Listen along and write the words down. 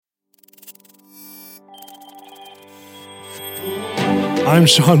I'm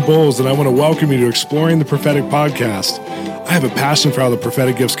Shawn Bolz, and I want to welcome you to Exploring the Prophetic podcast. I have a passion for how the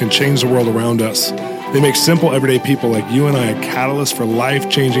prophetic gifts can change the world around us. They make simple, everyday people like you and I a catalyst for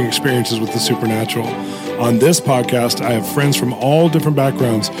life-changing experiences with the supernatural. On this podcast, I have friends from all different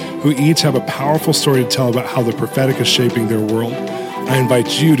backgrounds who each have a powerful story to tell about how the prophetic is shaping their world. I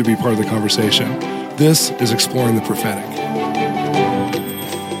invite you to be part of the conversation. This is Exploring the Prophetic.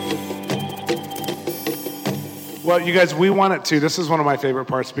 Well, you guys, we wanted to, this is one of my favorite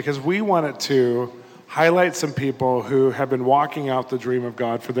parts, because we wanted to highlight some people who have been walking out the dream of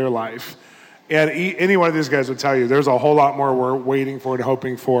God for their life. And any one of these guys would tell you there's a whole lot more we're waiting for and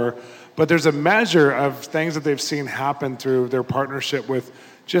hoping for. But there's a measure of things that they've seen happen through their partnership with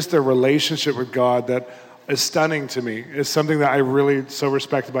just their relationship with God that is stunning to me. It's something that I really so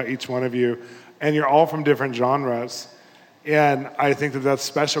respect about each one of you. And you're all from different genres. And I think that that's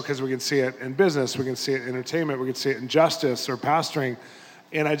special because we can see it in business, we can see it in entertainment, we can see it in justice or pastoring.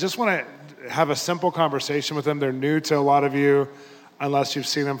 And I just want to have a simple conversation with them. They're new to a lot of you, unless you've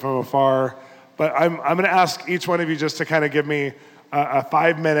seen them from afar. But I'm going to ask each one of you just to kind of give me a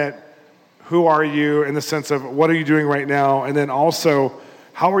 5-minute, who are you, in the sense of what are you doing right now? And then also,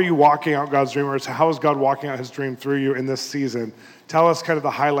 how are you walking out God's dream? Or how is God walking out his dream through you in this season? Tell us kind of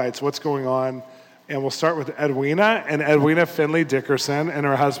the highlights, what's going on. And we'll start with Edwina Findley Dickerson and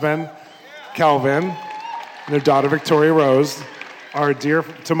her husband, Calvin, and their daughter, Victoria Rose, are dear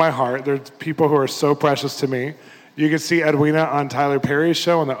to my heart. They're people who are so precious to me. You can see Edwina on Tyler Perry's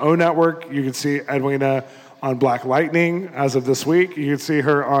show on the O Network. You can see Edwina on Black Lightning as of this week. You can see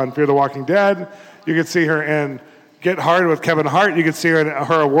her on Fear the Walking Dead. You can see her in Get Hard with Kevin Hart. You can see her in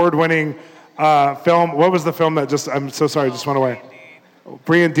her award-winning film. What was the film that I'm so sorry, just went away?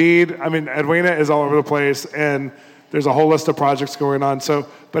 Free Indeed. I mean, Edwina is all over the place, and there's a whole list of projects going on.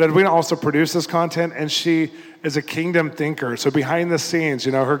 But Edwina also produces content, and she is a kingdom thinker. So behind the scenes,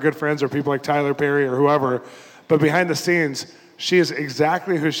 her good friends are people like Tyler Perry or whoever, but behind the scenes, she is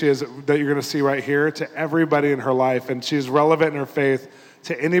exactly who she is that you're going to see right here to everybody in her life, and she's relevant in her faith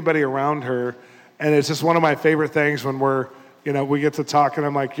to anybody around her. And it's just one of my favorite things when we get to talk, and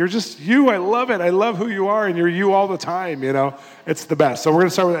I'm like, you're just you. I love it. I love who you are, and you're you all the time, It's the best. So we're going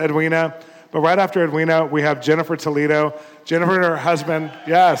to start with Edwina. But right after Edwina, we have Jennifer Toledo. Jennifer and her husband,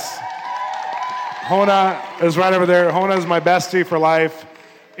 yes. Hona is right over there. Hona is my bestie for life.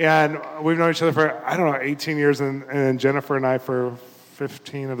 And we've known each other for, 18 years, and Jennifer and I for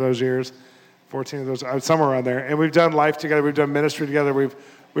 15 of those years, 14 of those, somewhere around there. And we've done life together. We've done ministry together. We've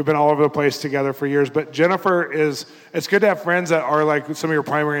been all over the place together for years. But Jennifer it's good to have friends that are like some of your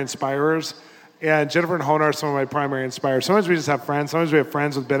primary inspirers. And Jennifer and Hona are some of my primary inspirers. Sometimes we just have friends. Sometimes we have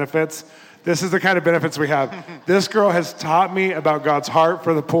friends with benefits. This is the kind of benefits we have. This girl has taught me about God's heart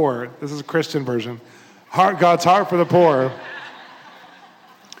for the poor. This is a Christian version. God's heart for the poor.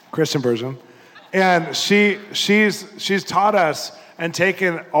 Christian version. And she's taught us and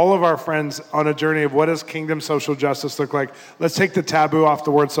taken all of our friends on a journey of what does kingdom social justice look like. Let's take the taboo off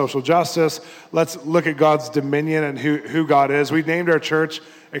the word social justice. Let's look at God's dominion and who God is. We named our church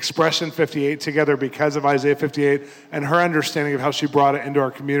Expression 58 together because of Isaiah 58 and her understanding of how she brought it into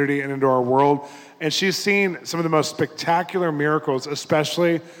our community and into our world. And she's seen some of the most spectacular miracles,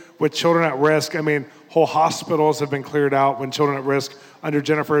 especially with children at risk. I mean, whole hospitals have been cleared out when children at risk under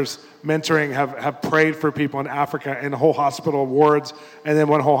Jennifer's mentoring have prayed for people in Africa in whole hospital wards. And then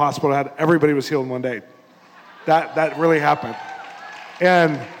one whole hospital everybody was healed in one day. That really happened.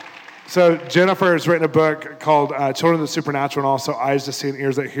 And so Jennifer has written a book called Children of the Supernatural, and also Eyes to See and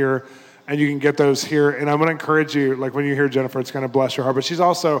Ears that Hear. And you can get those here. And I'm going to encourage you, like when you hear Jennifer, it's going to bless your heart.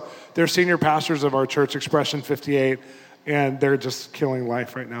 But they're senior pastors of our church, Expression 58. And they're just killing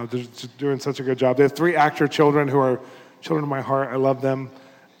life right now. They're just doing such a good job. They have 3 actor children who are children of my heart. I love them.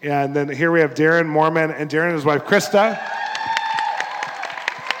 And then here we have Darren Moorman and Darren and his wife, Krista.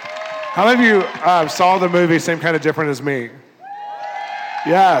 How many of you saw the movie Same Kind of Different as Me?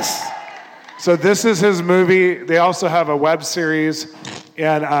 Yes. So this is his movie. They also have a web series,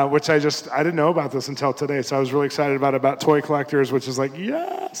 and which I didn't know about this until today. So I was really excited about toy collectors, which is like,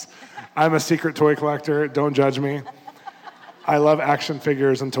 yes. I'm a secret toy collector. Don't judge me. I love action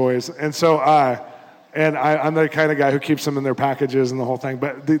figures and toys. And so, I'm the kind of guy who keeps them in their packages and the whole thing.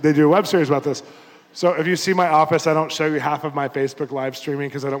 But they do a web series about this. So if you see my office, I don't show you half of my Facebook live streaming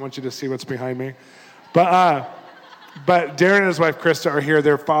because I don't want you to see what's behind me. But Darren and his wife, Krista, are here.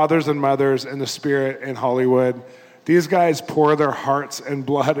 They're fathers and mothers in the spirit in Hollywood. These guys pour their hearts and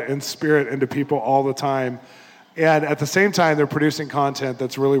blood and spirit into people all the time. And at the same time, they're producing content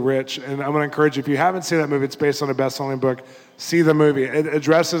that's really rich. And I'm going to encourage you, if you haven't seen that movie, it's based on a best-selling book, see the movie. It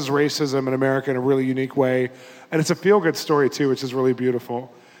addresses racism in America in a really unique way. And it's a feel-good story, too, which is really beautiful.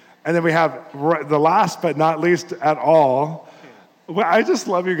 And then we have the last but not least at all. Well, I just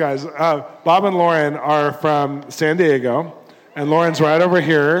love you guys. Bob and Lauren are from San Diego. And Lauren's right over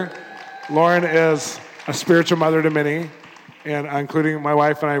here. Lauren is a spiritual mother to many, and including my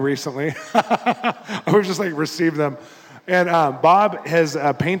wife and I recently. We've just received them. And Bob has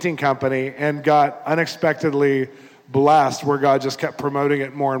a painting company and got unexpectedly blessed where God just kept promoting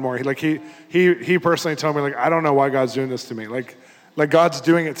it more and more. He personally told me, I don't know why God's doing this to me. Like God's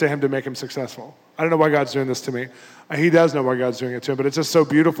doing it to him to make him successful. I don't know why God's doing this to me. He does know why God's doing it to him, but it's just so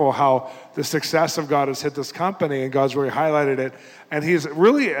beautiful how the success of God has hit this company, and God's really highlighted it. And he's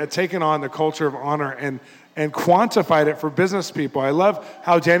really taken on the culture of honor and quantified it for business people. I love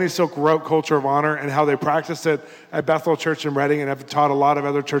how Danny Silk wrote Culture of Honor and how they practiced it at Bethel Church in Reading and have taught a lot of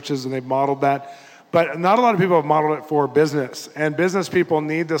other churches, and they've modeled that. But not a lot of people have modeled it for business. And business people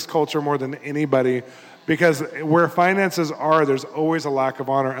need this culture more than anybody, because where finances are, there's always a lack of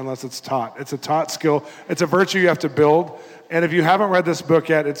honor unless it's taught. It's a taught skill. It's a virtue you have to build. And if you haven't read this book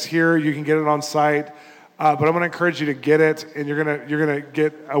yet, it's here. You can get it on site. But I'm going to encourage you to get it, and you're gonna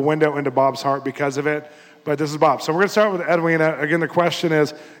get a window into Bob's heart because of it. But this is Bob. So we're going to start with Edwina. Again, the question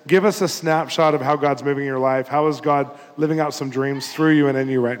is, give us a snapshot of how God's moving in your life. How is God living out some dreams through you and in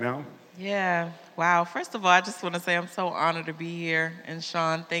you right now? Yeah. Wow. First of all, I just want to say I'm so honored to be here. And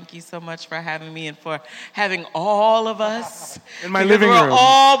Shawn, thank you so much for having me and for having all of us in my living room. We're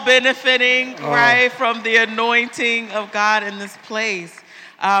all benefiting, right, from the anointing of God in this place.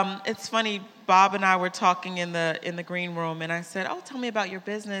 It's funny. Bob and I were talking in the green room, and I said, "Oh, tell me about your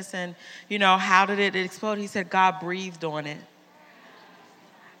business, and how did it explode?" He said, "God breathed on it."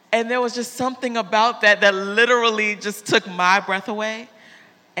 And there was just something about that literally just took my breath away.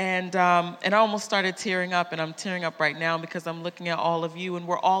 And I almost started tearing up, and I'm tearing up right now because I'm looking at all of you, and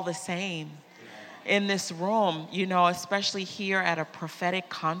we're all the same in this room, especially here at a prophetic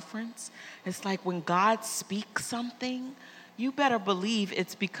conference. It's like when God speaks something, you better believe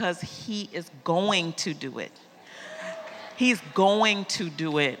it's because he is going to do it. He's going to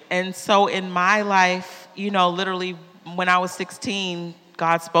do it. And so in my life, literally when I was 16,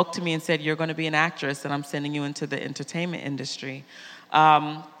 God spoke to me and said, "You're going to be an actress, and I'm sending you into the entertainment industry."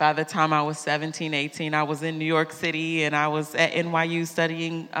 By the time I was 17, 18, I was in New York City, and I was at NYU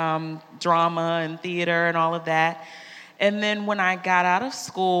studying drama and theater and all of that. And then when I got out of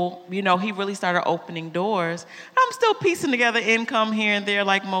school, he really started opening doors. I'm still piecing together income here and there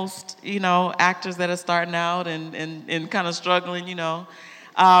like most, actors that are starting out and kind of struggling,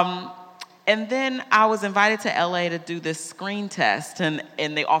 And then I was invited to LA to do this screen test, and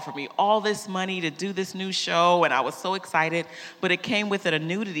they offered me all this money to do this new show, and I was so excited, but it came with a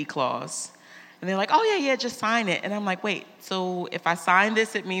nudity clause. And they're like, "Oh, yeah, just sign it." And I'm like, "Wait, so if I sign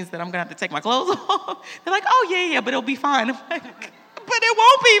this, it means that I'm going to have to take my clothes off?" They're like, "Oh, yeah, but it'll be fine." I'm like, "But it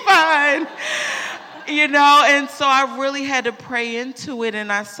won't be fine." And so I really had to pray into it,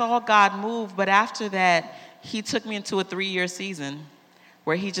 and I saw God move. But after that, he took me into a 3-year season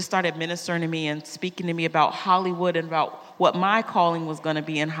where he just started ministering to me and speaking to me about Hollywood and about what my calling was going to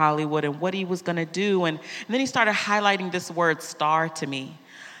be in Hollywood and what he was going to do. And then he started highlighting this word star to me.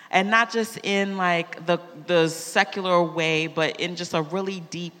 And not just in the secular way, but in just a really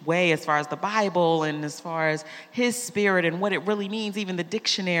deep way as far as the Bible and as far as his spirit and what it really means, even the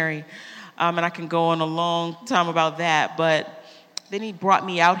dictionary. And I can go on a long time about that. But then he brought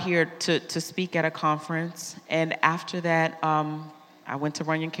me out here to speak at a conference. And after that, I went to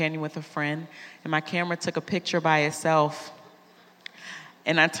Runyon Canyon with a friend, and my camera took a picture by itself.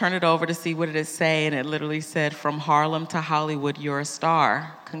 And I turned it over to see what did it say, and it literally said, "From Harlem to Hollywood, you're a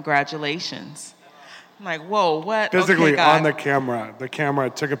star. Congratulations." I'm like, whoa, what? Physically okay, on the camera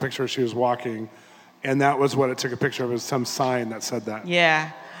took a picture as she was walking, and that was what it took a picture of. It was some sign that said that.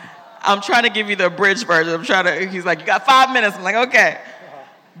 Yeah. I'm trying to give you the abridged version. He's like, "You got 5 minutes." I'm like, okay.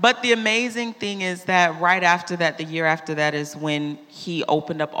 But the amazing thing is that right after that, the year after that, is when he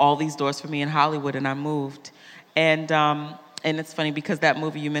opened up all these doors for me in Hollywood, and I moved. And it's funny because that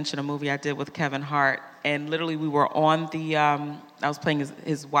movie, you mentioned a movie I did with Kevin Hart, and literally we were on I was playing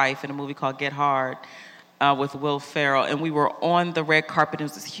his wife in a movie called Get Hard with Will Ferrell, and we were on the red carpet. It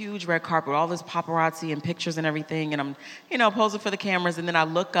was this huge red carpet with all this paparazzi and pictures and everything, and I'm, posing for the cameras, and then I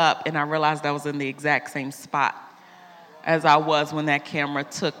look up and I realized I was in the exact same spot as I was when that camera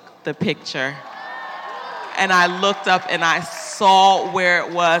took the picture. And I looked up and I saw where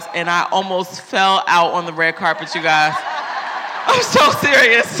it was, and I almost fell out on the red carpet, you guys. I'm so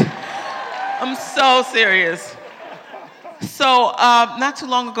serious. I'm so serious. So not too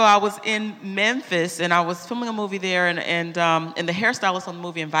long ago, I was in Memphis, and I was filming a movie there, and the hairstylist on the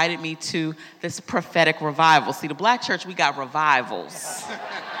movie invited me to this prophetic revival. See, the black church, we got revivals.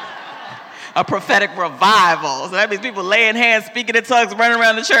 A prophetic revival. So that means people laying hands, speaking in tongues, running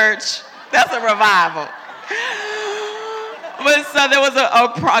around the church. That's a revival. But so there was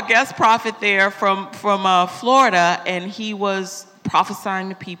a guest prophet there from Florida, and he was prophesying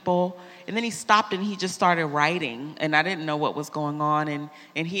to people. And then he stopped and he just started writing, and I didn't know what was going on.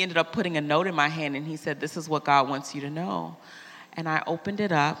 And he ended up putting a note in my hand, and he said, "This is what God wants you to know." And I opened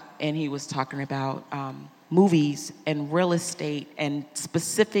it up, and he was talking about movies and real estate and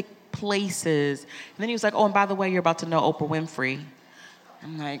specific places. And then he was like, "Oh, and by the way, you're about to know Oprah Winfrey."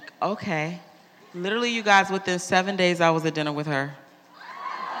 I'm like, okay. Literally, you guys, within 7 days, I was at dinner with her.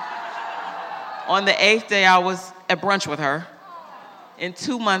 On the 8th day, I was at brunch with her. In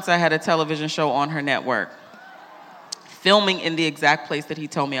 2 months, I had a television show on her network, filming in the exact place that he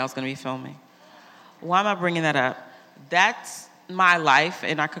told me I was going to be filming. Why am I bringing that up? That's my life,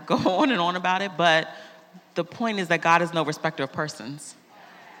 and I could go on and on about it, but the point is that God is no respecter of persons.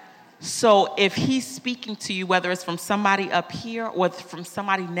 So if he's speaking to you, whether it's from somebody up here or from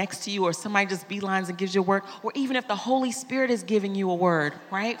somebody next to you or somebody just beelines and gives you a word, or even if the Holy Spirit is giving you a word,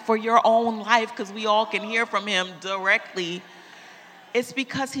 right, for your own life, because we all can hear from him directly, it's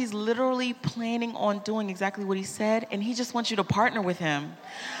because he's literally planning on doing exactly what he said, and he just wants you to partner with him.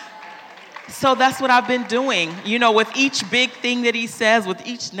 So that's what I've been doing. You know, with each big thing that he says, with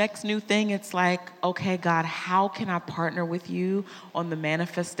each next new thing, it's like, okay, God, how can I partner with you on the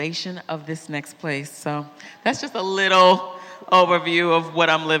manifestation of this next place? So that's just a little overview of what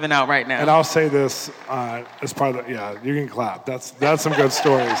I'm living out right now. And I'll say this as part of you can clap. That's some good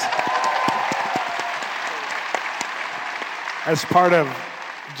stories. As part of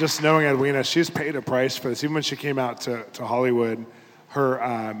just knowing Edwina, she's paid a price for this. Even when she came out to Hollywood,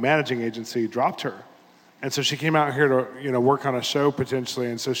 her managing agency dropped her. And so she came out here to work on a show potentially.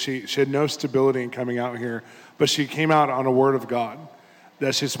 And so she had no stability in coming out here. But she came out on a word of God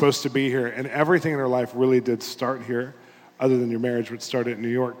that she's supposed to be here. And everything in her life really did start here, other than your marriage, which started in New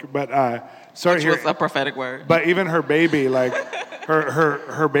York. But started here. Which was a prophetic word. But even her baby, like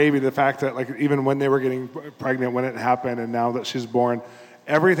her baby, the fact that like even when they were getting pregnant, when it happened, and now that she's born,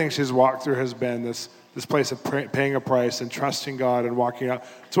 everything she's walked through has been this place of paying a price and trusting God and walking out.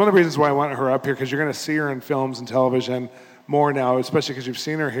 It's one of the reasons why I want her up here, because you're going to see her in films and television more now, especially because you've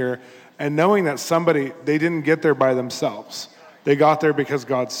seen her here. And knowing that they didn't get there by themselves. They got there because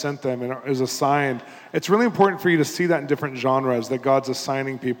God sent them and is assigned. It's really important for you to see that in different genres, that God's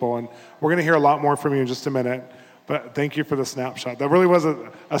assigning people. And we're going to hear a lot more from you in just a minute. But thank you for the snapshot. That really was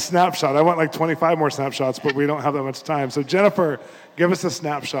a snapshot. I want like 25 more snapshots, but we don't have that much time. So Jennifer, give us a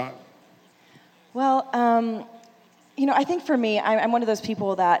snapshot. Well, I think for me, I'm one of those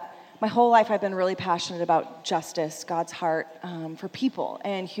people that my whole life I've been really passionate about justice, God's heart for people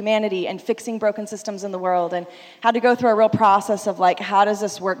and humanity and fixing broken systems in the world, and had to go through a real process of like, how does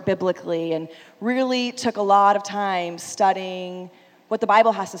this work biblically? And really took a lot of time studying what the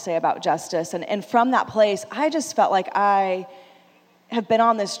Bible has to say about justice. And from that place, I just felt like I have been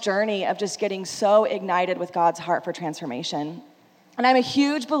on this journey of just getting so ignited with God's heart for transformation. And I'm a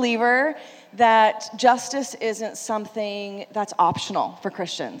huge believer that justice isn't something that's optional for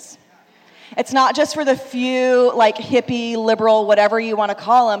Christians. It's not just for the few, like hippie, liberal, whatever you want to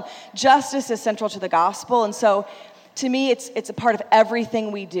call them. Justice is central to the gospel. And so to me, it's a part of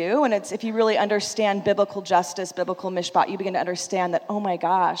everything we do. And it's if you really understand biblical justice, biblical mishpat, you begin to understand that, oh my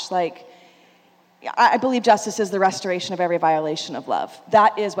gosh, like, I believe justice is the restoration of every violation of love.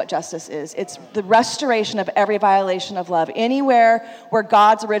 That is what justice is. It's the restoration of every violation of love. Anywhere where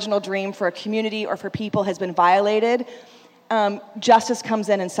God's original dream for a community or for people has been violated, justice comes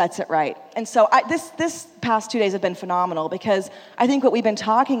in and sets it right. And so this past 2 days have been phenomenal, because I think what we've been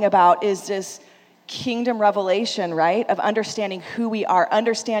talking about is this kingdom revelation, right? Of understanding who we are,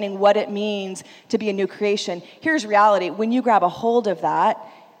 understanding what it means to be a new creation. Here's reality. When you grab a hold of that,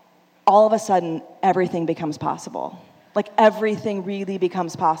 all of a sudden, everything becomes possible. Like, everything really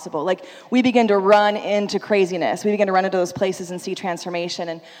becomes possible. Like, we begin to run into craziness. We begin to run into those places and see transformation.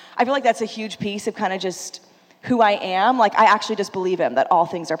 And I feel like that's a huge piece of kind of just who I am. Like, I actually just believe him, that all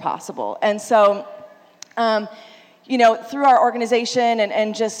things are possible. And so, through our organization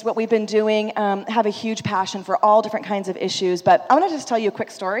and just what we've been doing, have a huge passion for all different kinds of issues. But I want to just tell you a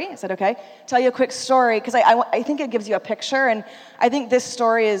quick story. Is that okay? Tell you a quick story, because I think it gives you a picture, and I think this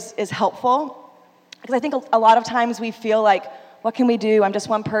story is helpful, because I think a lot of times we feel like, what can we do? I'm just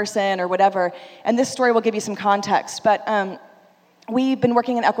one person or whatever. And this story will give you some context. But we've been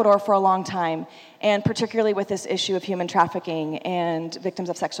working in Ecuador for a long time, and particularly with this issue of human trafficking and victims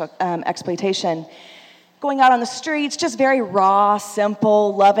of sexual exploitation. Going out on the streets, just very raw,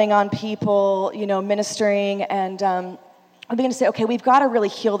 simple, loving on people, ministering, and I began to say, okay, we've got to really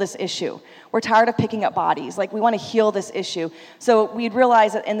heal this issue. We're tired of picking up bodies. Like, we want to heal this issue. So we'd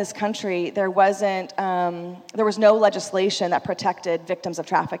realized that in this country, there was no legislation that protected victims of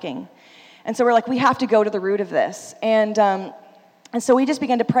trafficking. And so we're like, we have to go to the root of this. And so we just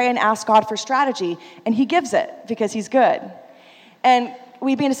began to pray and ask God for strategy, and he gives it because he's good. And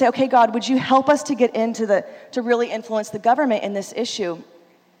we began to say, okay, God, would you help us to get to really influence the government in this issue?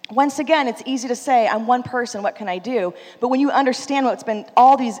 Once again, it's easy to say, I'm one person, what can I do? But when you understand what's been,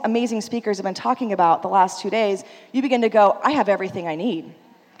 all these amazing speakers have been talking about the last 2 days, you begin to go, I have everything I need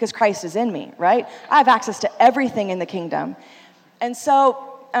because Christ is in me, right? I have access to everything in the kingdom. And so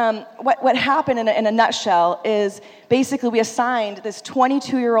what happened in a nutshell is basically we assigned this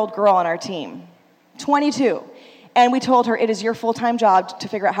 22-year-old girl on our team, 22. And we told her, it is your full-time job to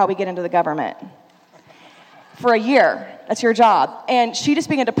figure out how we get into the government. For a year, that's your job. And she just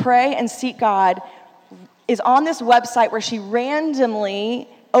began to pray and seek God, is on this website where she randomly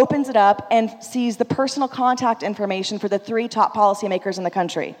opens it up and sees the personal contact information for the 3 top policymakers in the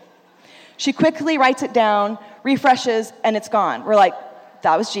country. She quickly writes it down, refreshes, and it's gone. We're like,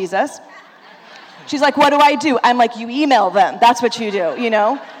 that was Jesus. She's like, what do I do? I'm like, you email them. That's what you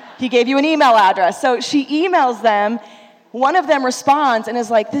do, He gave you an email address. So she emails them. One of them responds and is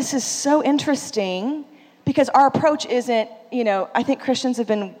like, this is so interesting because our approach isn't, I think Christians have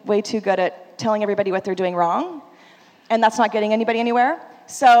been way too good at telling everybody what they're doing wrong, and that's not getting anybody anywhere.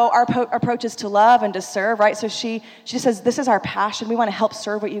 So our approach is to love and to serve, right? So she just says, this is our passion. We want to help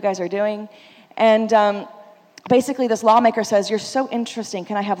serve what you guys are doing. And basically this lawmaker says, you're so interesting.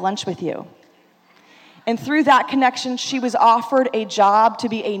 Can I have lunch with you? And through that connection, she was offered a job to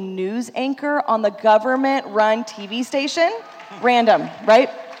be a news anchor on the government-run TV station. Random, right?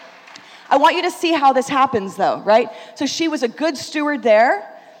 I want you to see how this happens, though, right? So she was a good steward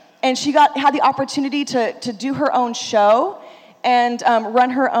there, and she had the opportunity to do her own show and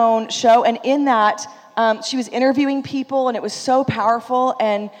run her own show. And in that, she was interviewing people, and it was so powerful.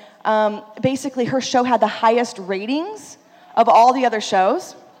 And basically, her show had the highest ratings of all the other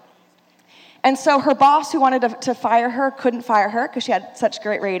shows. And so her boss, who wanted to fire her, couldn't fire her because she had such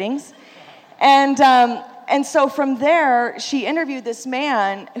great ratings. And so from there, she interviewed this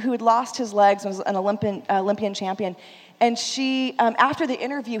man who had lost his legs and was an Olympian champion. And she, after the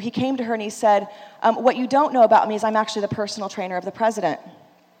interview, he came to her and he said, what you don't know about me is I'm actually the personal trainer of the president.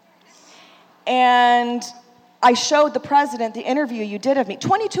 And I showed the president the interview you did of me.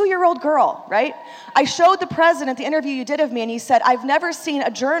 22-year-old girl, right? I showed the president the interview you did of me, and he said, I've never seen a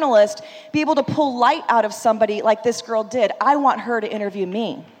journalist be able to pull light out of somebody like this girl did. I want her to interview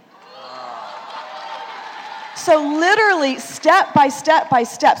me. So literally, step by step by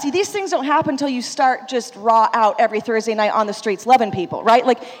step. See, these things don't happen until you start just raw out every Thursday night on the streets loving people, right?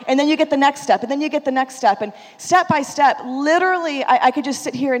 And then you get the next step, and then you get the next step. And step by step, literally, I could just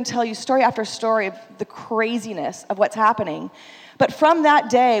sit here and tell you story after story of the craziness of what's happening. But from that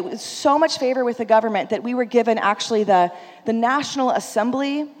day, with so much favor with the government that we were given actually the National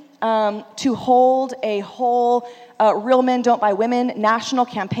Assembly to hold a whole Real Men Don't Buy Women national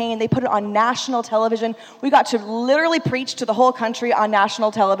campaign. They put it on national television. We got to literally preach to the whole country on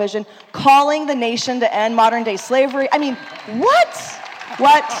national television, calling the nation to end modern day slavery. I mean, what?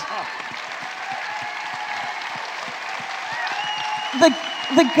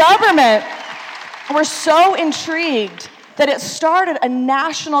 The government were so intrigued that it started a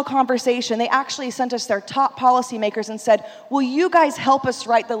national conversation. They actually sent us their top policymakers and said, will you guys help us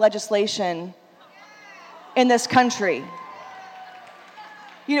write the legislation in this country?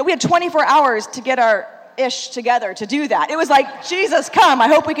 We had 24 hours to get our ish together to do that. It was like, Jesus, come, I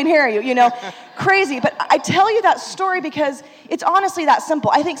hope we can hear you, crazy. But I tell you that story because it's honestly that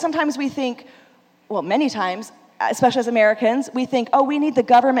simple. I think sometimes we think, well, many times, especially as Americans, we think, oh, we need the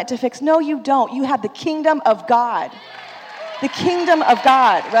government to fix. No, you don't. You have the kingdom of God. The kingdom of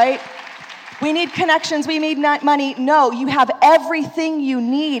God, right? We need connections. We need money. No, you have everything you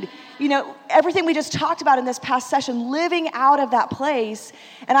need. Everything we just talked about in this past session, living out of that place.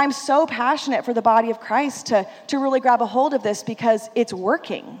 And I'm so passionate for the body of Christ to really grab a hold of this because it's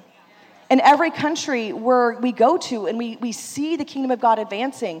working. In every country where we go to and we see the kingdom of God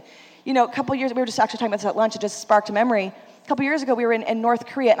advancing. A couple years, we were just actually talking about this at lunch, it just sparked a memory. A couple years ago, we were in North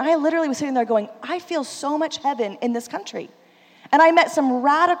Korea, and I literally was sitting there going, I feel so much heaven in this country. And I met some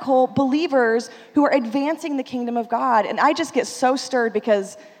radical believers who are advancing the kingdom of God. And I just get so stirred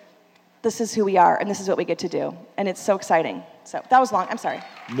because this is who we are, and this is what we get to do. And it's so exciting. So that was long. I'm sorry.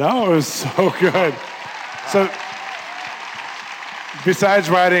 No, it was so good. So, besides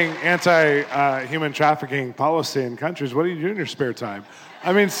writing anti-human trafficking policy in countries, what do you do in your spare time?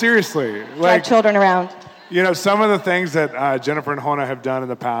 I mean, seriously. Drive children around. You know, some of the things that Jennifer and Hona have done in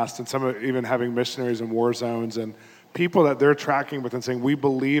the past, and some of even having missionaries in war zones and people that they're tracking with and saying, we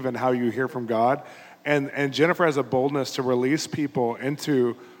believe in how you hear from God. And Jennifer has a boldness to release people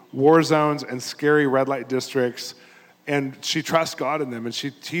into war zones and scary red light districts. And she trusts God in them, and she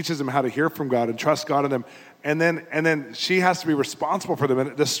teaches them how to hear from God and trust God in them. And then she has to be responsible for them.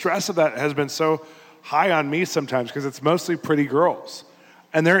 And the stress of that has been so high on me sometimes because it's mostly pretty girls.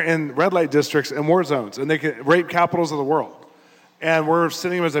 And they're in red light districts and war zones, and they can rape capitals of the world. And we're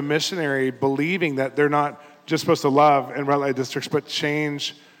sitting as a missionary believing that they're not just supposed to love in red light districts, but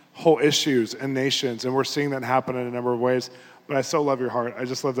change whole issues and nations. And we're seeing that happen in a number of ways. But I so love your heart. I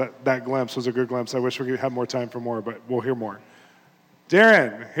just love that glimpse was a good glimpse. I wish we could have more time for more, but we'll hear more.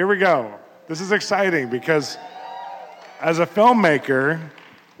 Darren, here we go. This is exciting because as a filmmaker,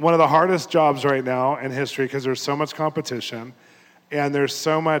 one of the hardest jobs right now in history because there's so much competition and there's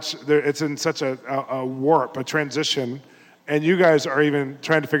so much, it's in such a warp, a transition, and you guys are even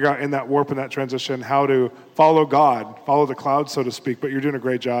trying to figure out in that warp and that transition how to follow God, follow the cloud, so to speak, but you're doing a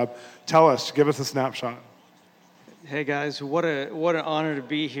great job. Tell us, give us a snapshot. Hey guys, what an honor to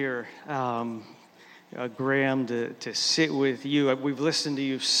be here. Graham, to sit with you. We've listened to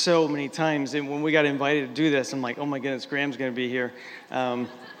you so many times, and when we got invited to do this, I'm like, oh my goodness, Graham's going to be here.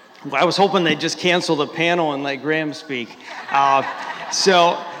 I was hoping they'd just cancel the panel and let Graham speak.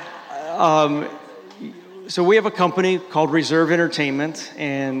 So we have a company called Reserve Entertainment,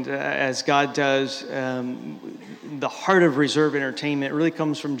 and as God does, the heart of Reserve Entertainment really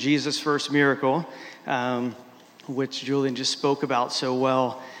comes from Jesus' first miracle, which Julian just spoke about so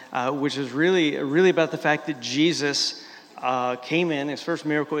well, which is really about the fact that Jesus came in, his first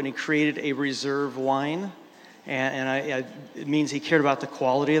miracle, and he created a reserve wine. And it means he cared about the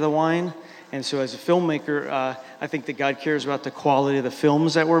quality of the wine. And so as a filmmaker, I think that God cares about the quality of the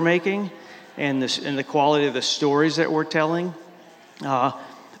films that we're making and the quality of the stories that we're telling.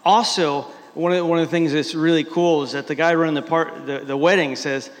 Also, one of the things that's really cool is that the guy running the wedding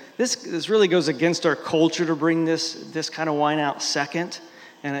says, this really goes against our culture to bring this kind of wine out second.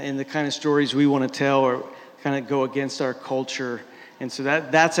 And the kind of stories we want to tell or kind of go against our culture. And so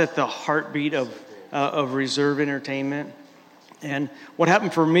that's at the heartbeat of Reserve Entertainment. And what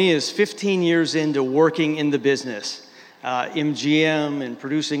happened for me is 15 years into working in the business, MGM and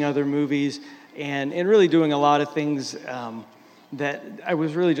producing other movies, and really doing a lot of things that I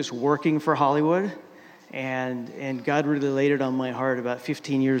was really just working for Hollywood. And God really laid it on my heart about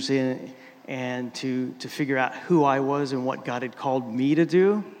 15 years in, and to figure out who I was and what God had called me to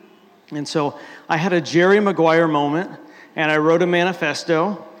do. And so I had a Jerry Maguire moment, and I wrote a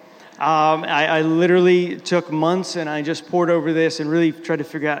manifesto. I literally took months, and I just poured over this and really tried to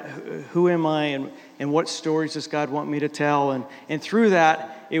figure out who am I and what stories does God want me to tell. And through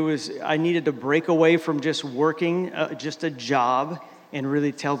that, I needed to break away from just working just a job and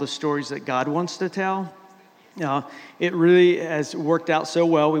really tell the stories that God wants to tell. It really has worked out so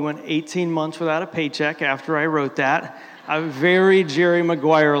well. We went 18 months without a paycheck after I wrote that. I'm very Jerry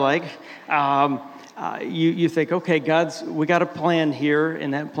Maguire-like. You think, okay, we got a plan here,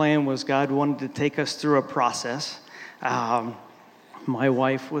 and that plan was God wanted to take us through a process. My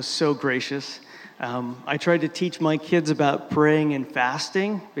wife was so gracious. I tried to teach my kids about praying and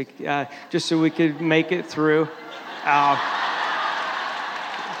fasting, just so we could make it through.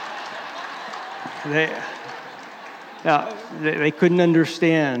 They couldn't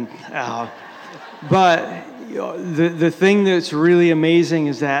understand. But the thing that's really amazing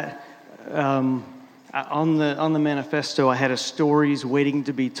is that on the manifesto, I had a stories waiting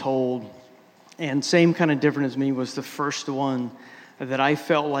to be told. And same kind of different as me was the first one that I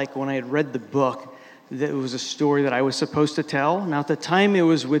felt like when I had read the book, that it was a story that I was supposed to tell. Now, at the time, it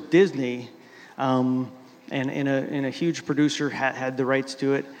was with Disney, and a huge producer had the rights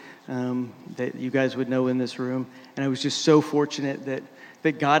to it, that you guys would know in this room. And I was just so fortunate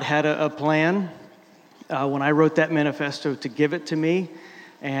that God had a plan when I wrote that manifesto to give it to me,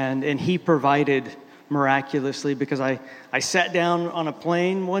 and he provided miraculously, because I sat down on a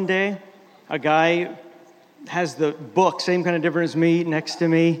plane one day. A guy has the book, same kind of different as me, next to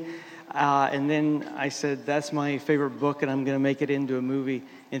me. And then I said, that's my favorite book, and I'm going to make it into a movie.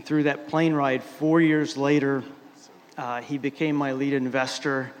 And through that plane ride, 4 years later, he became my lead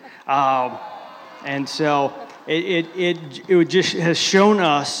investor. And so it just has shown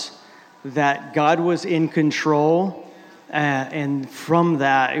us that God was in control. And from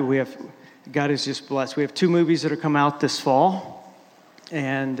that, God is just blessed. We have 2 movies that are come out this fall,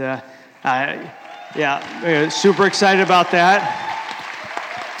 and super excited about that.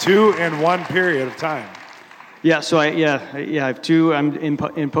 2 in 1 period of time. Yeah, so I have 2. I'm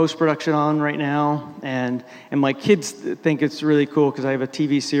in post-production on right now, and my kids think it's really cool because I have a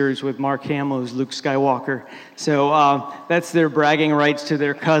TV series with Mark Hamill, who's Luke Skywalker. So that's their bragging rights to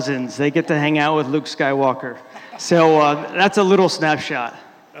their cousins. They get to hang out with Luke Skywalker. So that's a little snapshot.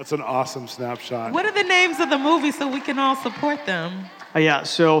 That's an awesome snapshot. What are the names of the movies so we can all support them?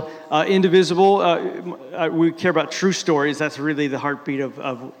 So Indivisible, we care about true stories. That's really the heartbeat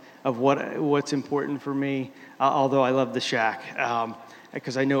of what's important for me, although I love The Shack,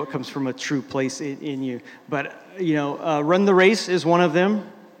 because I know it comes from a true place in you. But, Run the Race is one of them,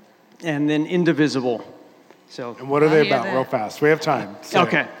 and then Indivisible. So, and what are they about, real fast? We have time.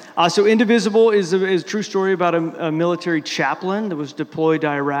 Okay. So Indivisible is a true story about a military chaplain that was deployed to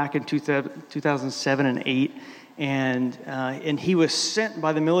Iraq in 2007 and 8. And he was sent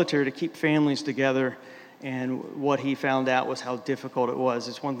by the military to keep families together. And what he found out was how difficult it was.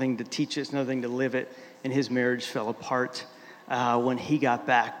 It's one thing to teach it, it's another thing to live it. And his marriage fell apart when he got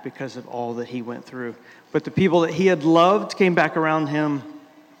back because of all that he went through. But the people that he had loved came back around him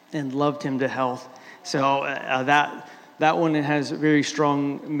and loved him to health. So that one has very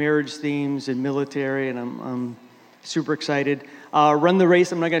strong marriage themes and military, and I'm super excited. Run the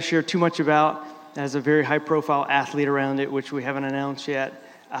Race, I'm not going to share too much about. It has a very high-profile athlete around it, which we haven't announced yet,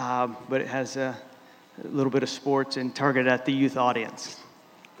 but it has a little bit of sports and targeted at the youth audience.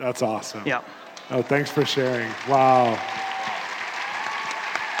 That's awesome. Yeah. Oh, thanks for sharing. Wow.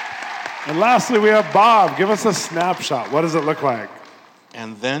 And lastly, we have Bob. Give us a snapshot. What does it look like?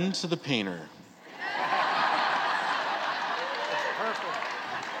 And then to the painter.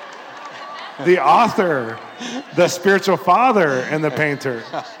 The author, the spiritual father, and the painter.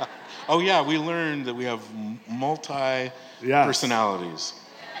 Oh, yeah, we learned that we have multi-personalities.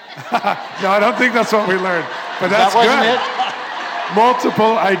 No, I don't think that's what we learned, but that's that wasn't good. It?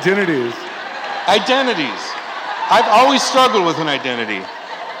 Multiple identities. Identities. I've always struggled with an identity.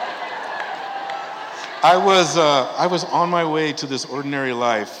 I was on my way to this ordinary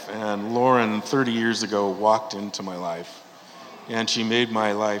life, and Lauren, 30 years ago, walked into my life, and she made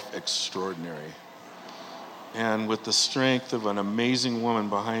my life extraordinary. And with the strength of an amazing woman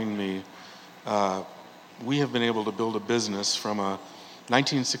behind me, we have been able to build a business from a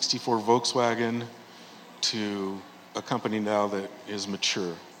 1964 Volkswagen to a company now that is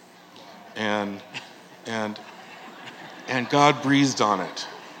mature. And God breathed on it.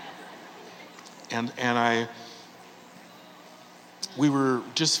 We were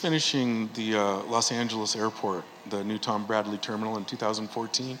just finishing the Los Angeles airport, the new Tom Bradley terminal in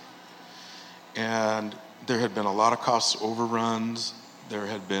 2014. And there had been a lot of cost overruns. There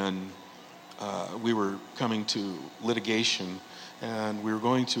had been, we were coming to litigation, and we were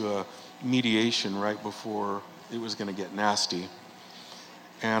going to a mediation right before it was going to get nasty.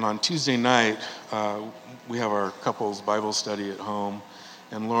 And on Tuesday night, we have our couples Bible study at home,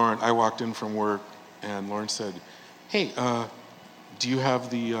 and I walked in from work, and Lauren said, "Hey, do you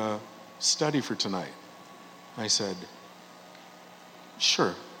have the study for tonight?" I said,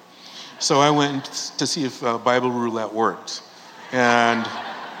 "Sure." So I went to see if Bible Roulette worked. And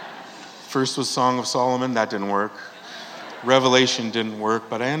first was Song of Solomon, that didn't work. Revelation didn't work,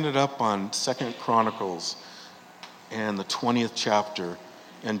 but I ended up on 2 Chronicles and the 20th chapter.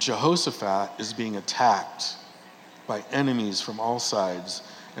 And Jehoshaphat is being attacked by enemies from all sides.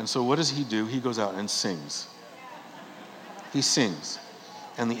 And so what does he do? He goes out and sings. He sings.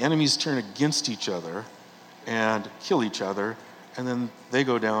 And the enemies turn against each other and kill each other, and then they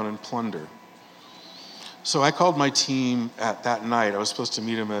go down and plunder. So I called my team at that night. I was supposed to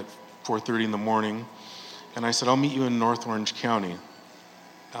meet them at 4:30 in the morning. And I said, "I'll meet you in North Orange County."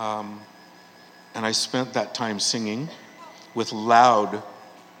 And I spent that time singing with loud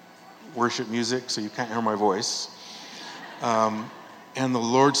worship music, so you can't hear my voice. And the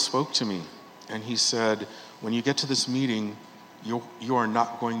Lord spoke to me, and he said, "When you get to this meeting, you are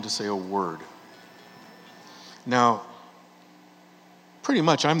not going to say a word." Now, pretty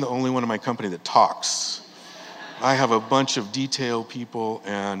much I'm the only one in my company that talks. I have a bunch of detail people,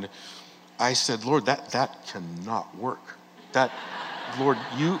 and I said, "Lord, that cannot work. Lord,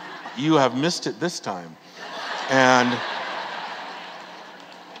 you have missed it this time." And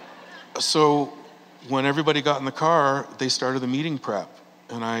so when everybody got in the car, they started the meeting prep.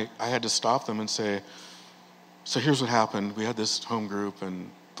 And I had to stop them and say, "So here's what happened. We had this home group, and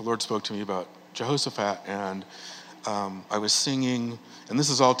the Lord spoke to me about Jehoshaphat, and I was singing," and this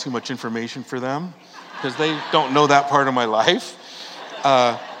is all too much information for them, because they don't know that part of my life.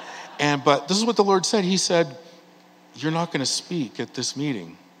 But this is what the Lord said. He said, you're not going to speak at this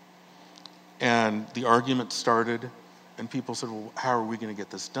meeting. And the argument started, and people said, well, how are we going to get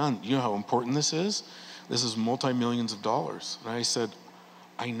this done? You know how important this is? This is multi-millions of dollars. And I said,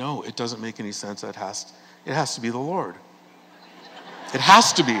 I know, it doesn't make any sense. It has to be the Lord. It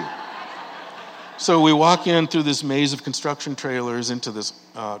has to be. So we walk in through this maze of construction trailers into this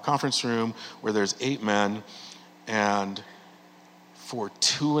conference room where there's 8 men, and for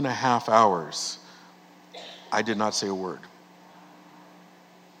 2.5 hours, I did not say a word.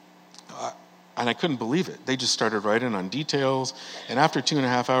 And I couldn't believe it. They just started writing on details, and after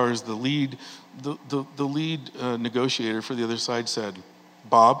 2.5 hours, the lead negotiator for the other side said,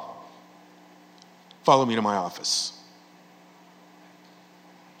 Bob, follow me to my office.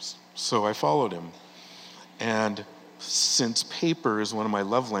 So I followed him. And since paper is one of my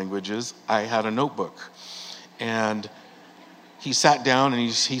love languages, I had a notebook. And he sat down and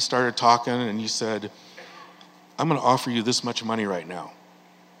he started talking, and he said, I'm going to offer you this much money right now.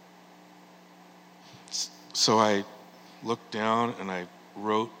 So I looked down and I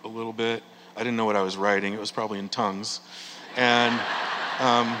wrote a little bit. I didn't know what I was writing. It was probably in tongues. And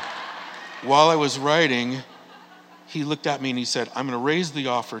while I was writing, he looked at me and he said, I'm going to raise the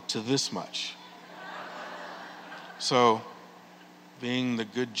offer to this much. So, being the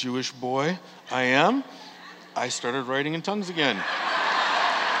good Jewish boy I am, I started writing in tongues again.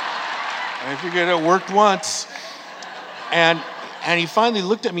 I figured it worked once. And he finally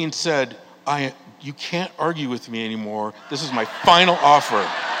looked at me and said, you can't argue with me anymore. This is my final offer.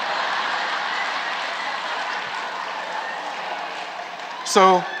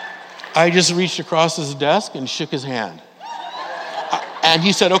 So I just reached across his desk and shook his hand. And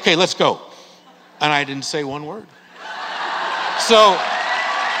he said, okay, let's go. And I didn't say one word. So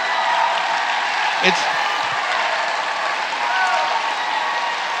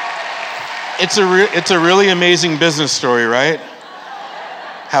it's a really amazing business story, right?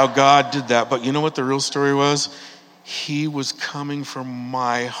 How God did that. But you know what the real story was? He was coming from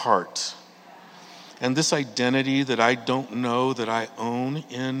my heart. And this identity that I don't know that I own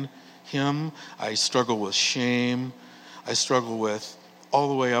in him, I struggle with shame. I struggle with all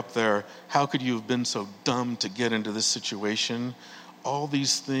the way up there. How could you have been so dumb to get into this situation? All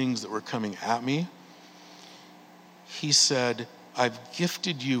these things that were coming at me. He said, I've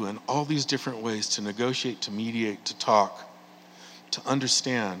gifted you in all these different ways to negotiate, to mediate, to talk, to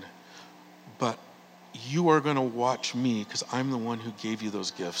understand. But you are going to watch me because I'm the one who gave you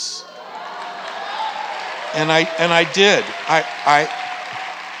those gifts. And I did.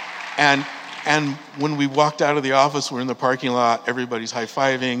 And when we walked out of the office, we're in the parking lot, everybody's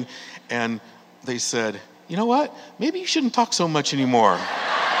high-fiving, and they said, you know what? Maybe you shouldn't talk so much anymore.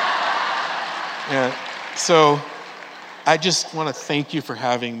 And so I just want to thank you for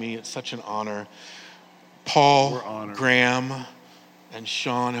having me. It's such an honor. Paul, Graham, and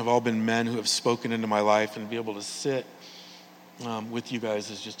Shawn have all been men who have spoken into my life, and to be able to sit with you guys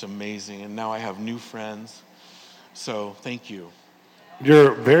is just amazing. And now I have new friends. So thank you.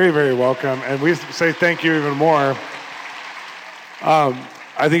 You're very, very welcome. And we say thank you even more.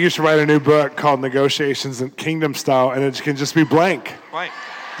 I think you should write a new book called Negotiations in Kingdom Style, and it can just be blank. Right.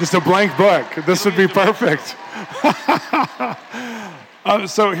 Just a blank book. This would be perfect.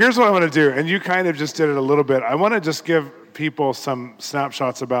 So here's what I want to do, and you kind of just did it a little bit. I want to just give people some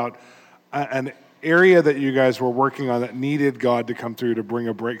snapshots about an area that you guys were working on that needed God to come through to bring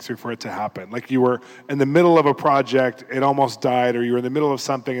a breakthrough for it to happen. Like you were in the middle of a project, it almost died, or you were in the middle of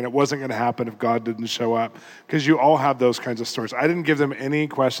something and it wasn't going to happen if God didn't show up. Because you all have those kinds of stories. I didn't give them any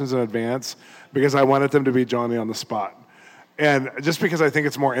questions in advance because I wanted them to be Johnny on the spot. And just because I think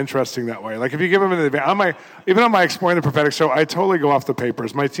it's more interesting that way. Like if you give them an advance, even on my Exploring the Prophetic show, I totally go off the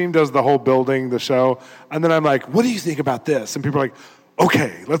papers. My team does the whole building, the show, and then I'm like, what do you think about this? And people are like,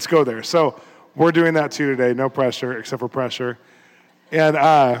 okay, let's go there. So we're doing that too today. No pressure, except for pressure. And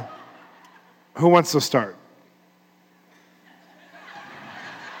who wants to start?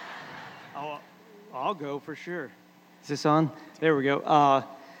 I'll go for sure. Is this on? There we go.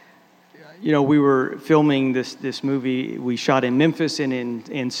 We were filming this movie. We shot in Memphis and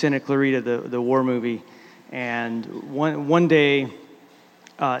in Santa Clarita, the war movie. And one day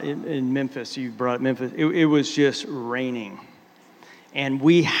in Memphis, you brought up Memphis, it was just raining. And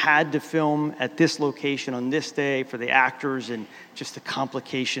we had to film at this location on this day for the actors and just the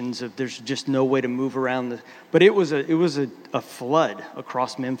complications of there's just no way to move around. But it was a flood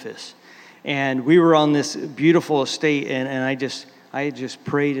across Memphis. And we were on this beautiful estate, and I just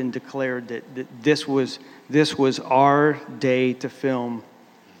prayed and declared that this was our day to film,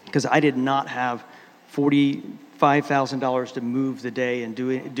 because I did not have $45,000 to move the day and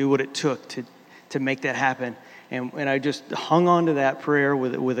do what it took to make that happen. And I just hung on to that prayer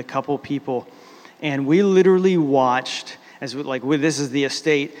with a couple people. And we literally watched, this is the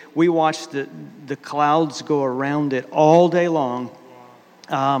estate, we watched the clouds go around it all day long.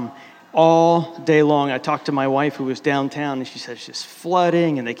 All day long. I talked to my wife who was downtown, and she said it's just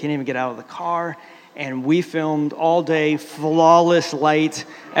flooding, and they can't even get out of the car. And we filmed all day, flawless light,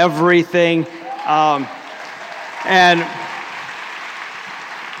 everything. And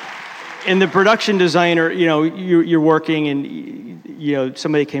the production designer, you're working, and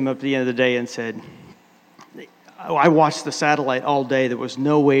somebody came up at the end of the day and said, I watched the satellite all day. There was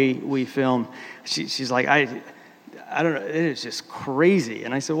no way we filmed. She's like, I don't know. It is just crazy.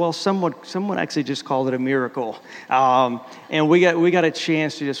 And I said, well, someone actually just called it a miracle. And we got a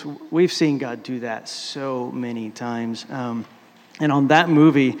chance to we've seen God do that so many times. And on that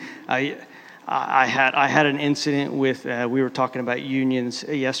movie, I had an incident with, we were talking about unions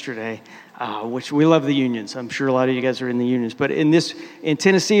yesterday, which we love the unions. I'm sure a lot of you guys are in the unions. But in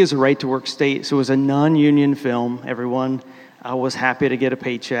Tennessee is a right-to-work state, so it was a non-union film. Everyone was happy to get a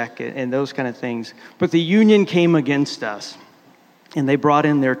paycheck and those kind of things. But the union came against us, and they brought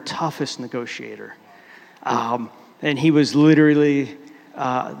in their toughest negotiator. And he was literally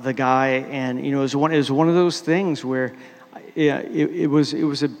the guy, and it was one of those things where it was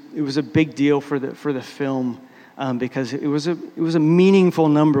a big deal for the film. Because it was a meaningful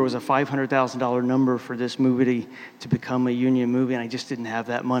number. It was a $500,000 number for this movie to become a union movie, and I just didn't have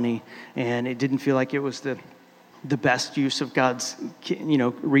that money, and it didn't feel like it was the best use of God's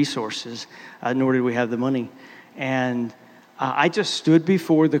resources, nor did we have the money. And I just stood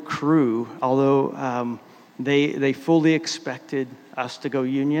before the crew, although they fully expected us to go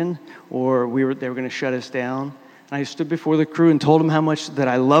union, or they were going to shut us down. And I stood before the crew and told them how much that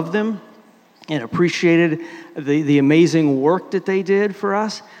I loved them and appreciated the amazing work that they did for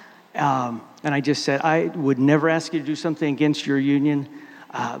us. And I just said, I would never ask you to do something against your union,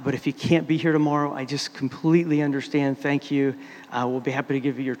 but if you can't be here tomorrow, I just completely understand. Thank you. We'll be happy to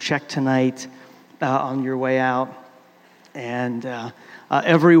give you your check tonight on your way out. And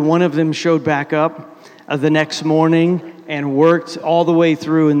every one of them showed back up the next morning and worked all the way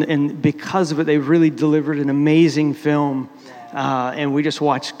through. And because of it, they really delivered an amazing film. And we just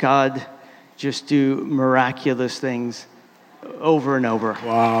watched God just do miraculous things over and over.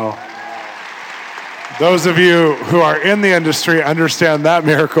 Wow. Those of you who are in the industry understand that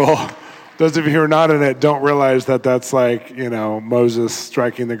miracle. Those of you who are not in it don't realize that that's like, Moses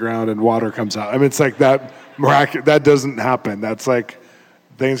striking the ground and water comes out. I mean, it's like that that doesn't happen. That's like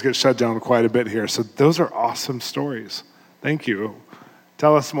things get shut down quite a bit here. So those are awesome stories. Thank you.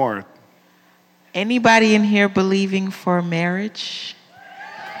 Tell us more. Anybody in here believing for marriage?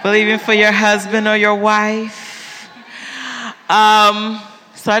 Believing for your husband or your wife?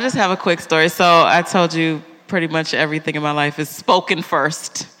 So I just have a quick story. So I told you pretty much everything in my life is spoken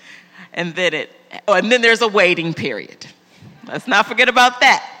first, and then there's a waiting period. Let's not forget about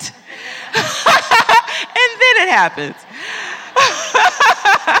that. And then it happens.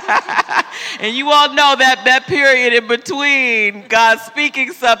 And you all know that period in between God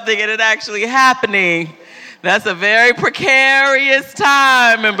speaking something and it actually happening. That's a very precarious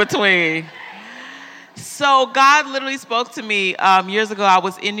time in between. So God literally spoke to me years ago. I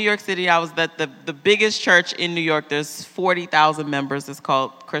was in New York City. I was at the biggest church in New York. There's 40,000 members. It's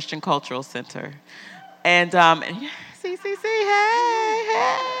called Christian Cultural Center. And CCC,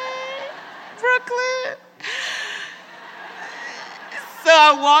 hey, Brooklyn. So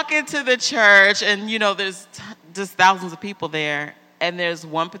I walk into the church, and there's just thousands of people there. And there's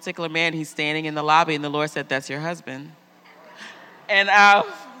one particular man, he's standing in the lobby, and the Lord said, "That's your husband." And I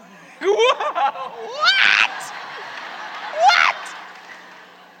was, What?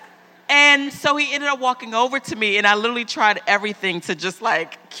 And so he ended up walking over to me, and I literally tried everything to just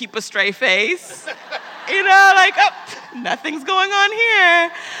keep a straight face. Nothing's going on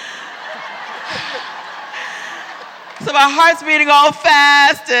here. So my heart's beating all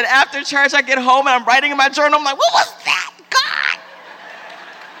fast, and after church I get home and I'm writing in my journal. I'm like, what was that, God?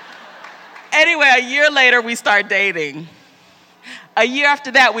 Anyway, a year later we start dating. A year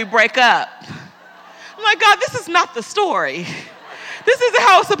after that we break up. I'm like, God, this is not the story. This isn't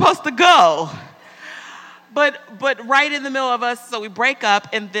how it's supposed to go. But right in the middle of us, so we break up,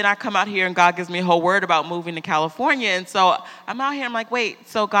 and then I come out here and God gives me a whole word about moving to California. And so I'm out here, I'm like, wait,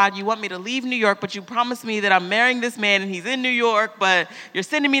 so God, you want me to leave New York, but you promised me that I'm marrying this man and he's in New York, but you're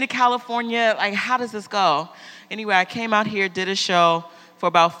sending me to California. How does this go? Anyway, I came out here, did a show for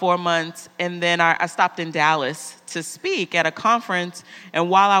about 4 months, and then I stopped in Dallas to speak at a conference. And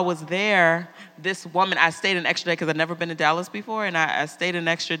while I was there, this woman, I stayed an extra day because I'd never been to Dallas before, and I stayed an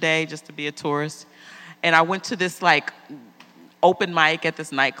extra day just to be a tourist. And I went to this like open mic at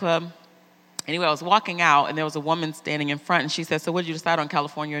this nightclub. Anyway, I was walking out, and there was a woman standing in front, and she said, "So what did you decide on,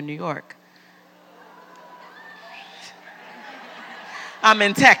 California or New York?" I'm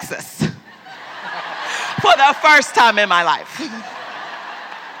in Texas for the first time in my life.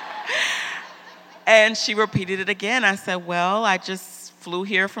 And she repeated it again. I said, "Well, I just flew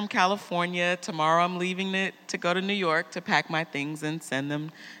here from California. Tomorrow I'm leaving to go to New York to pack my things and send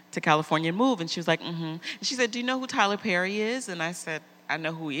them to California and move." And she was like, "Mm-hmm." And she said, "Do you know who Tyler Perry is?" And I said, "I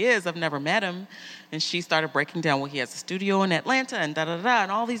know who he is. I've never met him." And she started breaking down, well, he has a studio in Atlanta and da-da-da,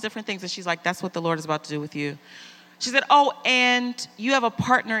 and all these different things. And she's like, "That's what the Lord is about to do with you." She said, "Oh, and you have a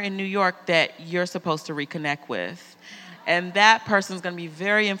partner in New York that you're supposed to reconnect with. And that person's going to be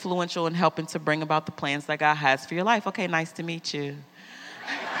very influential in helping to bring about the plans that God has for your life." Okay, nice to meet you.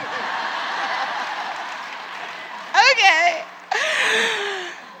 Okay.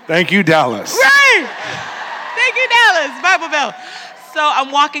 Thank you, Dallas. Right. Thank you, Dallas. Bible Belt. So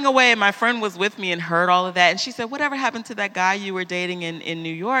I'm walking away, and my friend was with me and heard all of that. And she said, "Whatever happened to that guy you were dating in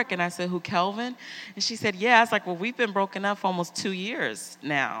New York?" And I said, "Who, Kelvin?" And she said, "Yeah." I was like, "Well, we've been broken up for almost 2 years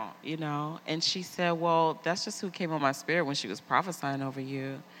now, you know." And she said, "Well, that's just who came on my spirit when she was prophesying over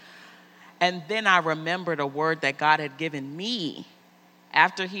you." And then I remembered a word that God had given me.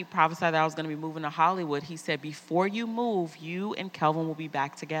 After he prophesied that I was going to be moving to Hollywood, he said, "Before you move, you and Kelvin will be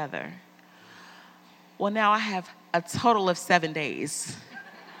back together." Well, now I have a total of 7 days.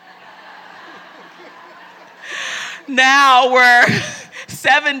 Now we're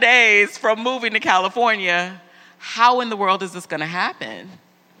 7 days from moving to California. How in the world is this going to happen?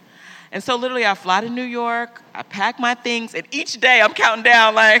 And so literally I fly to New York, I pack my things, and each day I'm counting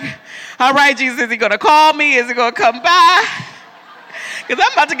down like, all right, Jesus, is he going to call me? Is he going to come by? Because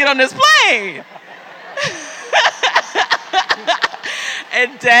I'm about to get on this plane.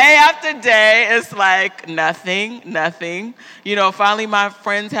 And day after day, it's like nothing. You know, finally my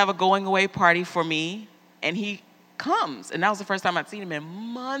friends have a going away party for me, and he comes. And that was the first time I'd seen him in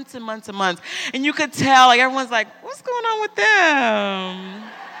months and months and months. And you could tell, like, everyone's like, "What's going on with them?"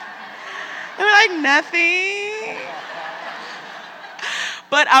 And they're like, "Nothing."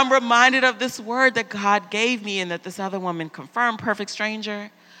 But I'm reminded of this word that God gave me and that this other woman confirmed, perfect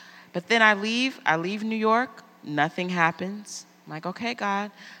stranger. But then I leave New York, nothing happens. I'm like, "Okay,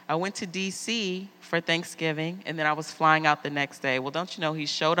 God." I went to D.C. for Thanksgiving, and then I was flying out the next day. Well, don't you know, he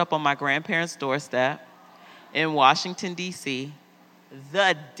showed up on my grandparents' doorstep in Washington, D.C.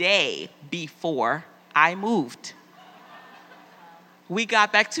 the day before I moved. We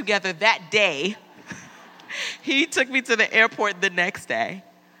got back together that day. He took me to the airport the next day,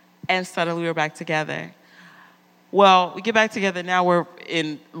 and suddenly we were back together. Well, we get back together, now we're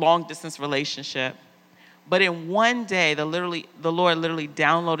in long-distance relationship. But in one day, the Lord literally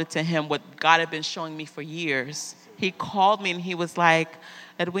downloaded to him what God had been showing me for years. He called me and he was like,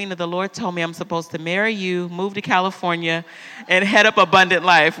 "Edwina, the Lord told me I'm supposed to marry you, move to California, and head up Abundant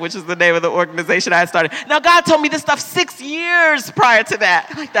Life," which is the name of the organization I had started. Now, God told me this stuff 6 years prior to that.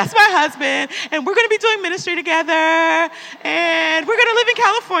 I'm like, "That's my husband, and we're going to be doing ministry together, and we're going to live in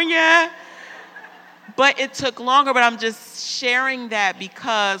California." But it took longer, but I'm just sharing that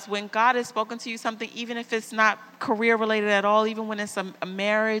because when God has spoken to you something, even if it's not career-related at all, even when it's a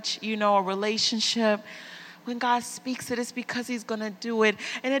marriage, you know, a relationship, when God speaks it, it's because he's going to do it.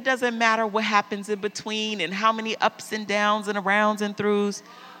 And it doesn't matter what happens in between and how many ups and downs and arounds and throughs.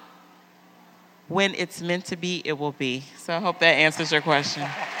 When it's meant to be, it will be. So I hope that answers your question.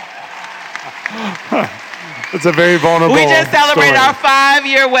 It's a very vulnerable We just celebrated story. our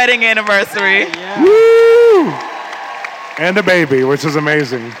 5-year wedding anniversary. Yeah. Woo! And a baby, which is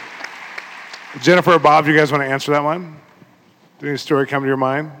amazing. Jennifer or Bob, do you guys want to answer that one? Did any story come to your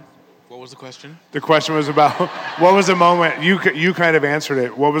mind? What was the question? The question was about, what was a moment, you kind of answered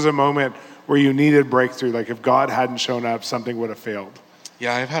it. What was a moment where you needed breakthrough? Like if God hadn't shown up, something would have failed.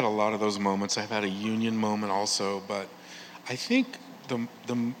 Yeah, I've had a lot of those moments. I've had a union moment also, but I think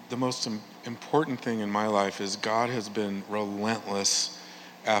the most important thing in my life is God has been relentless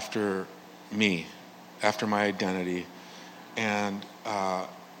after me, after my identity, and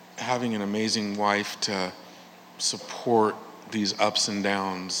having an amazing wife to support these ups and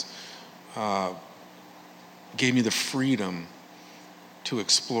downs gave me the freedom to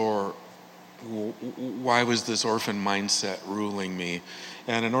explore why was this orphan mindset ruling me.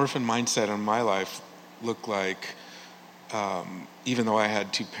 And an orphan mindset in my life looked like, even though I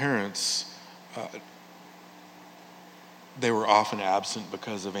had two parents, they were often absent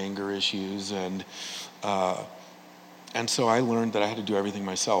because of anger issues, and so I learned that I had to do everything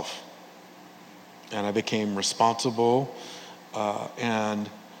myself. and I became responsible. But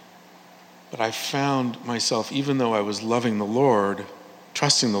I found myself, even though I was loving the Lord,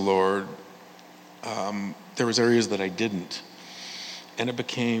 trusting the Lord, there was areas that I didn't. And it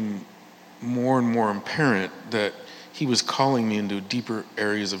became more and more apparent that he was calling me into deeper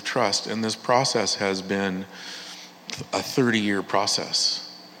areas of trust. And this process has been a 30-year process.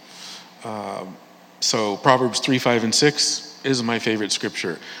 So Proverbs 3, 5, and 6 is my favorite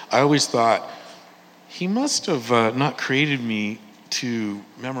scripture. I always thought, he must have not created me to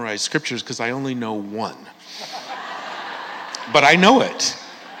memorize scriptures because I only know one. But I know it.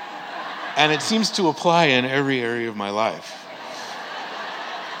 And it seems to apply in every area of my life.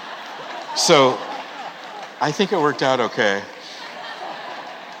 So I think it worked out okay.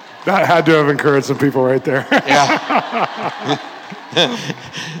 That had to have encouraged some people right there. Yeah.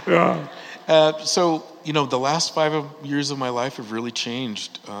 Yeah. So, the last 5 years of my life have really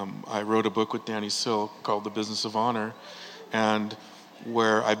changed. I wrote a book with Danny Silk called The Business of Honor. And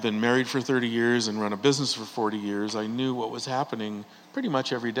where I've been married for 30 years and run a business for 40 years, I knew what was happening pretty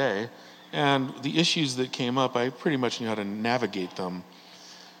much every day. And the issues that came up, I pretty much knew how to navigate them.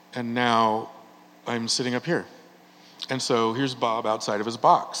 And now I'm sitting up here. And so here's Bob outside of his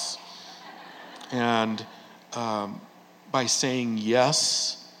box. And by saying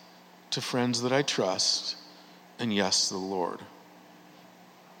yes to friends that I trust and yes to the Lord.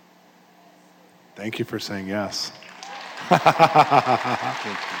 Thank you for saying yes. Thank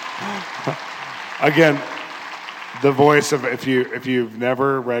you. Again, the voice of, if you've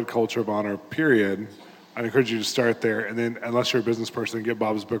never read Culture of Honor, period, I encourage you to start there. And then, unless you're a business person, get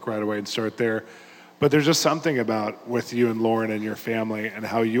Bob's book right away and start there. But there's just something about with you and Lauren and your family and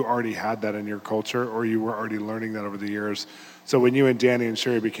how you already had that in your culture, or you were already learning that over the years. So when you and Danny and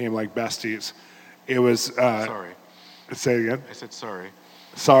Sherry became like besties, it was... Sorry. Say it again. I said sorry.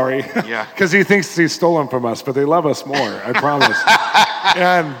 Sorry. Yeah. Because he thinks he's stolen from us, but they love us more, I promise.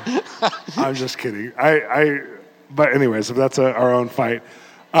 And I'm just kidding. But anyways, that's our own fight.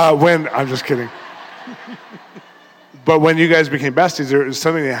 I'm just kidding. But when you guys became besties, there was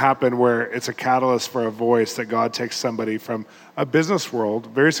something that happened where it's a catalyst for a voice that God takes somebody from a business world,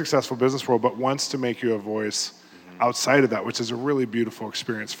 very successful business world, but wants to make you a voice outside of that, which is a really beautiful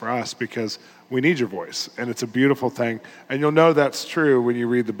experience for us because we need your voice, and it's a beautiful thing. And you'll know that's true when you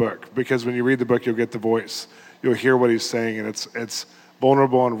read the book, because when you read the book, you'll get the voice. You'll hear what he's saying, and it's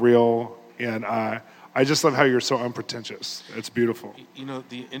vulnerable and real. And I just love how you're so unpretentious. It's beautiful.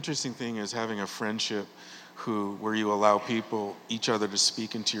 The interesting thing is having a friendship where you allow each other to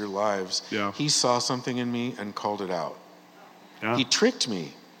speak into your lives. Yeah. He saw something in me and called it out. Yeah. He tricked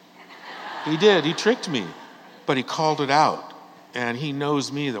me. He did. He tricked me. But he called it out. And he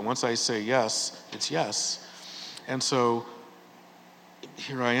knows me that once I say yes, it's yes. And so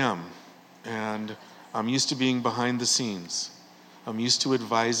here I am. And I'm used to being behind the scenes. I'm used to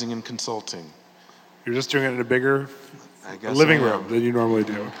advising and consulting. You're just doing it in a bigger living room than you normally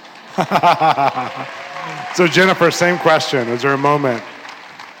do. So Jennifer, same question. Is there a moment?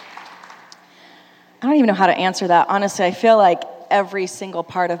 I don't even know how to answer that. Honestly, I feel like every single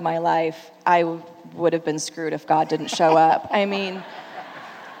part of my life, I would have been screwed if God didn't show up. I mean,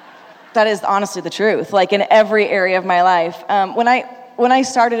 that is honestly the truth. Like in every area of my life. When I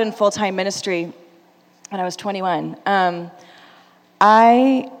started in full-time ministry when I was 21,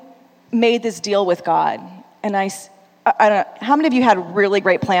 I made this deal with God. And I don't know, how many of you had really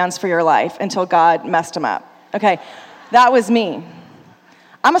great plans for your life until God messed them up? Okay, that was me.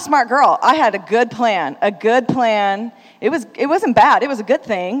 I'm a smart girl. I had a good plan. It wasn't bad. It was a good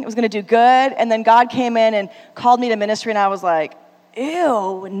thing. It was going to do good. And then God came in and called me to ministry, and I was like,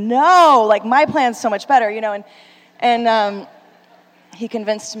 ew, no. Like, my plan's so much better, And he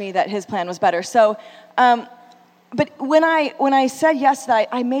convinced me that his plan was better. So, but when I said yes, that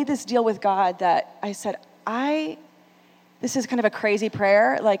I made this deal with God that I said, this is kind of a crazy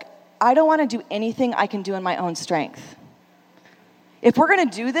prayer. Like, I don't want to do anything I can do in my own strength. If we're going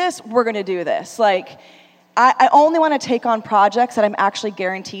to do this, we're going to do this. Like, I only want to take on projects that I'm actually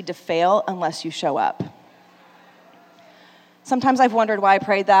guaranteed to fail unless you show up. Sometimes I've wondered why I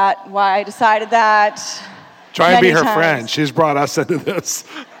prayed that, why I decided that. Try and be her times. friend. She's brought us into this.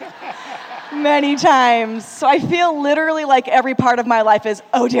 Many times. So I feel literally like every part of my life is,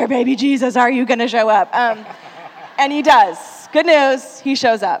 oh dear baby Jesus, are you going to show up? And he does. Good news, he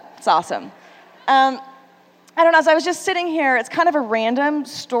shows up. It's awesome. I don't know, as I was just sitting here, it's kind of a random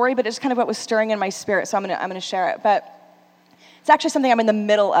story, but it's kind of what was stirring in my spirit, so I'm gonna share it. But it's actually something I'm in the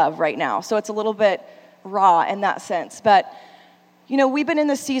middle of right now, so it's a little bit raw in that sense. But, we've been in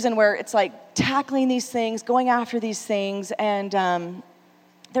this season where it's like tackling these things, going after these things, and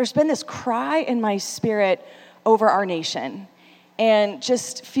there's been this cry in my spirit over our nation, and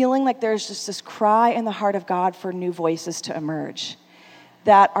just feeling like there's just this cry in the heart of God for new voices to emerge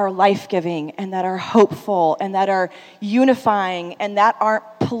that are life-giving and that are hopeful and that are unifying and that aren't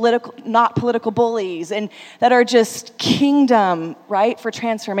not political bullies and that are just kingdom, right, for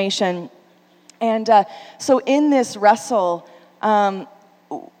transformation. And so in this wrestle,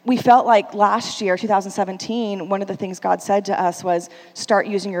 we felt like last year, 2017, one of the things God said to us was, start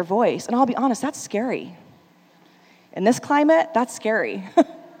using your voice. And I'll be honest, that's scary. In this climate, that's scary.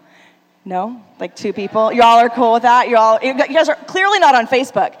 No? Like 2 people? Y'all are cool with that? You guys are clearly not on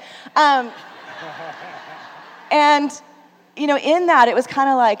Facebook. And, in that, it was kind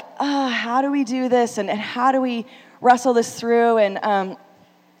of like, how do we do this? And how do we wrestle this through? And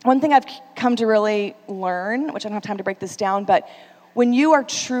one thing I've come to really learn, which I don't have time to break this down, but when you are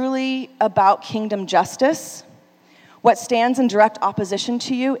truly about kingdom justice, what stands in direct opposition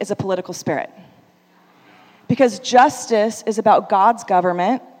to you is a political spirit. Because justice is about God's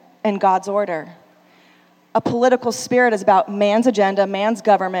government and God's order. A political spirit is about man's agenda, man's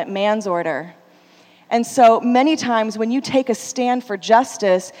government, man's order. And so many times when you take a stand for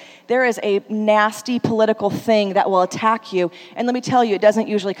justice, there is a nasty political thing that will attack you. And let me tell you, it doesn't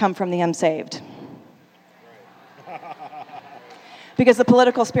usually come from the unsaved. Because the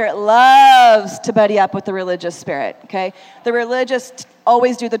political spirit loves to buddy up with the religious spirit, okay? The religious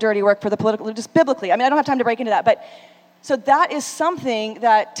always do the dirty work for the political, just biblically. I mean, I don't have time to break into that, but so that is something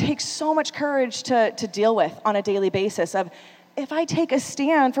that takes so much courage to deal with on a daily basis of, if I take a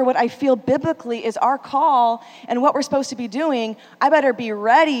stand for what I feel biblically is our call and what we're supposed to be doing, I better be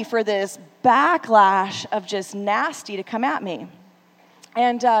ready for this backlash of just nasty to come at me.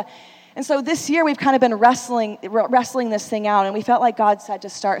 And so this year we've kind of been wrestling this thing out, and we felt like God said to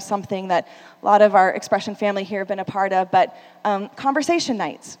start something that a lot of our Expression family here have been a part of, but conversation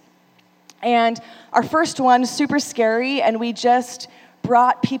nights. And our first one, super scary, and we just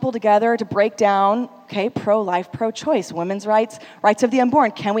brought people together to break down, okay, pro-life, pro-choice, women's rights, rights of the unborn.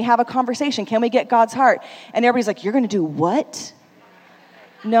 Can we have a conversation? Can we get God's heart? And everybody's like, you're going to do what?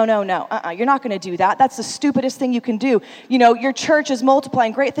 No. You're not going to do that. That's the stupidest thing you can do. Your church is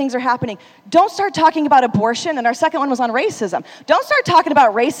multiplying. Great things are happening. Don't start talking about abortion. And our second one was on racism. Don't start talking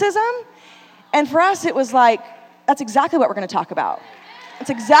about racism. And for us, it was like, that's exactly what we're going to talk about. That's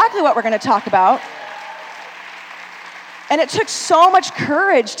exactly what we're going to talk about. And it took so much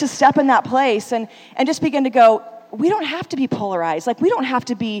courage to step in that place and just begin to go, we don't have to be polarized. Like, we don't have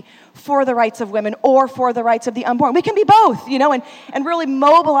to be for the rights of women or for the rights of the unborn. We can be both, and really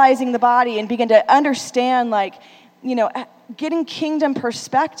mobilizing the body and begin to understand, getting kingdom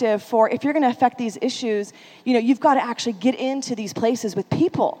perspective for if you're going to affect these issues, you've got to actually get into these places with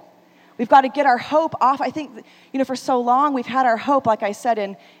people. We've got to get our hope off. I think, for so long we've had our hope, like I said,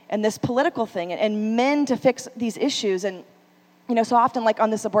 in this political thing and men to fix these issues. And, so often, like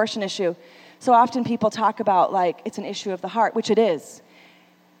on this abortion issue, so often people talk about like it's an issue of the heart, which it is.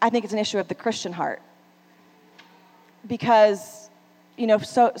 I think it's an issue of the Christian heart. Because,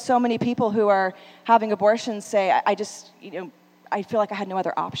 so many people who are having abortions say, I feel like I had no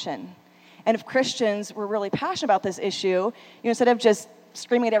other option. And if Christians were really passionate about this issue, instead of just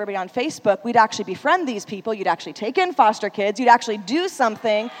screaming at everybody on Facebook, we'd actually befriend these people. You'd actually take in foster kids. You'd actually do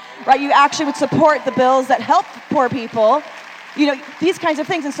something, right? You actually would support the bills that help poor people, these kinds of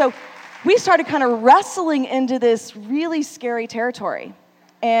things. And so we started kind of wrestling into this really scary territory.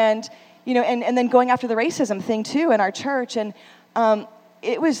 And, and then going after the racism thing too in our church. And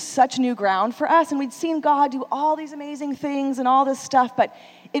it was such new ground for us. And we'd seen God do all these amazing things and all this stuff, but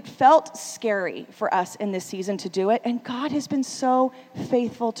it felt scary for us in this season to do it. And God has been so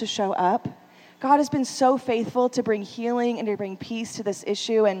faithful to show up. God has been so faithful to bring healing and to bring peace to this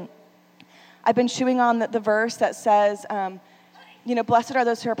issue. And I've been chewing on the verse that says, blessed are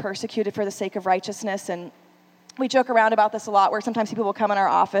those who are persecuted for the sake of righteousness. And we joke around about this a lot, where sometimes people will come in our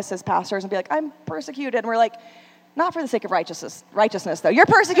office as pastors and be like, I'm persecuted. And we're like, not for the sake of righteousness though. You're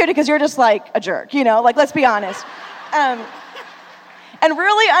persecuted because you're just like a jerk, let's be honest. And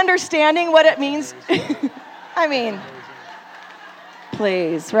really understanding what it means. I mean,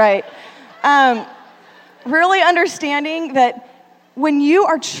 please, right? Really understanding that when you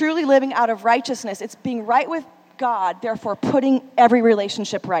are truly living out of righteousness, it's being right with God, therefore putting every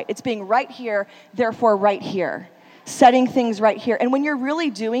relationship right. It's being right here, therefore right here. Setting things right here. And when you're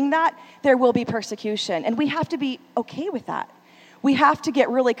really doing that, there will be persecution. And we have to be okay with that. We have to get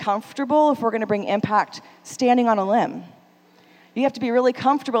really comfortable if we're going to bring impact standing on a limb. You have to be really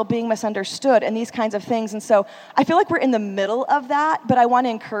comfortable being misunderstood and these kinds of things. And so I feel like we're in the middle of that, but I want to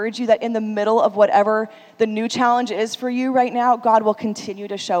encourage you that in the middle of whatever the new challenge is for you right now, God will continue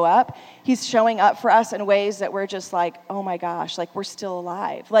to show up. He's showing up for us in ways that we're just like, oh my gosh, like we're still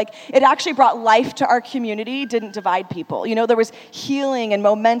alive. Like it actually brought life to our community, didn't divide people. You know, there was healing and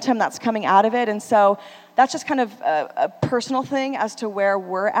momentum that's coming out of it. And so that's just kind of a personal thing as to where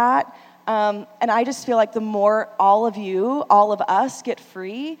we're at. And I just feel like the more all of us get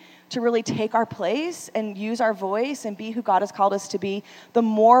free to really take our place and use our voice and be who God has called us to be, the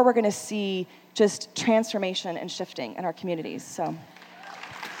more we're going to see just transformation and shifting in our communities. So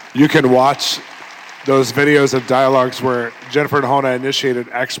you can watch those videos of dialogues where Jennifer and Hona initiated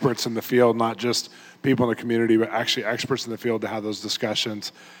experts in the field, not just people in the community, but actually experts in the field to have those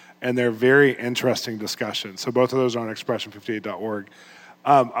discussions. And they're very interesting discussions. So both of those are on expression58.org.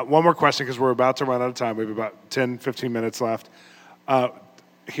 One more question, because we're about to run out of time. We have about 10, 15 minutes left.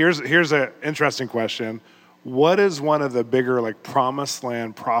 Here's an interesting question. What is one of the bigger like promised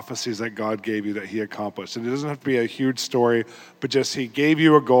land prophecies that God gave you that he accomplished? And it doesn't have to be a huge story, but just he gave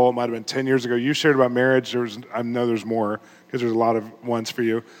you a goal. It might have been 10 years ago. You shared about marriage. I know there's more, because there's a lot of ones for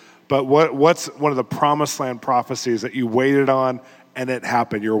you. But what's one of the promised land prophecies that you waited on and it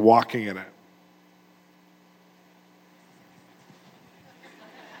happened? You're walking in it.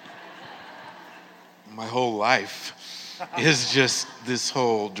 My whole life is just this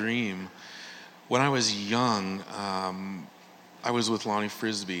whole dream. When I was young, I was with Lonnie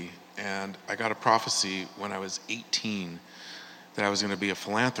Frisbee, and I got a prophecy when I was 18 that I was going to be a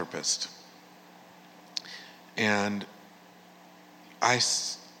philanthropist. And I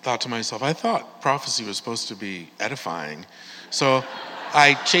thought to myself, I thought prophecy was supposed to be edifying. So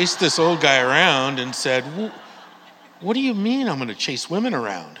I chased this old guy around and said, what do you mean I'm going to chase women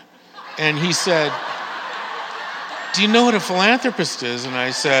around? And he said, do you know what a philanthropist is? And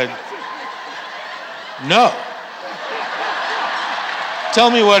I said, no.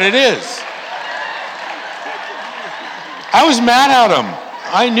 Tell me what it is. I was mad at him.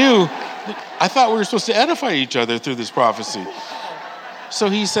 I thought we were supposed to edify each other through this prophecy. So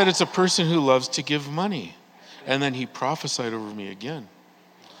he said, it's a person who loves to give money. And then he prophesied over me again.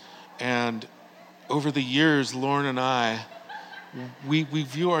 And over the years, Lauren and I, we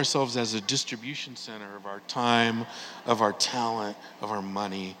view ourselves as a distribution center of our time, of our talent, of our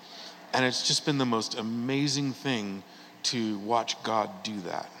money. And it's just been the most amazing thing to watch God do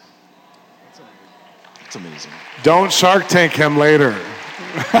that. It's amazing. Don't Shark Tank him later.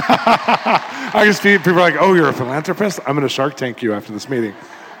 I just see people are like, oh, you're a philanthropist? I'm going to Shark Tank you after this meeting.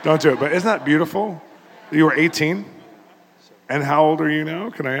 Don't do it. But isn't that beautiful? You were 18? And how old are you now,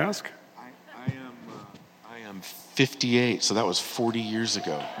 can I ask? I am 58, so that was 40 years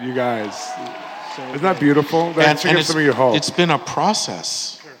ago. You guys, isn't that beautiful? That should give some of you hope. It's been a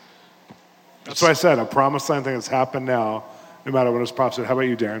process. Sure. That's what I said, a promised land thing that's happened now, no matter what it's prophesied. How about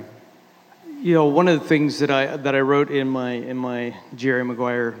you, Darren? You know, one of the things that I wrote in my Jerry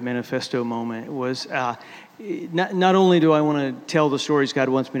Maguire manifesto moment was not only do I want to tell the stories God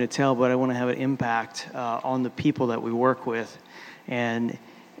wants me to tell, but I want to have an impact on the people that we work with, and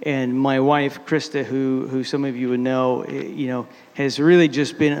my wife Krista, who some of you would know, has really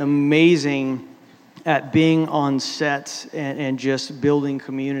just been amazing at being on sets and just building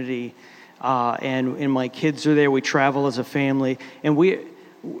community. And my kids are there. We travel as a family, and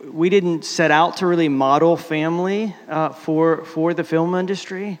we didn't set out to really model family for the film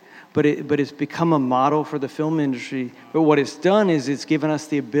industry, but it's become a model for the film industry. But what it's done is it's given us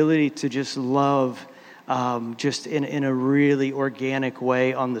the ability to just love just in a really organic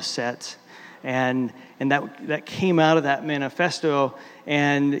way on the sets. And that came out of that manifesto.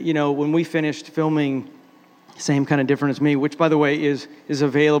 And, when we finished filming Same Kind of Different as Me, which, by the way, is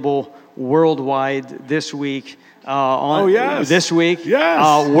available worldwide this week. This week,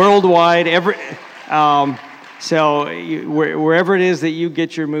 yes. Worldwide, so wherever it is that you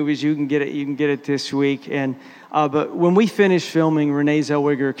get your movies, you can get it. You can get it this week. And but when we finished filming, Renee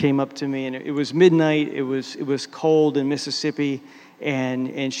Zellweger came up to me, and it was midnight. It was cold in Mississippi,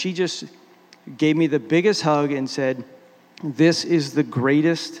 and she just gave me the biggest hug and said, "This is the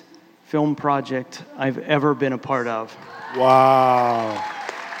greatest film project I've ever been a part of." Wow.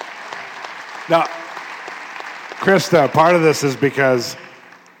 Now, Krista, part of this is because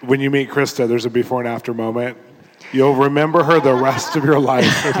when you meet Krista, there's a before and after moment. You'll remember her the rest of your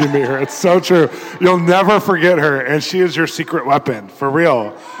life if you meet her. It's so true. You'll never forget her, and she is your secret weapon, for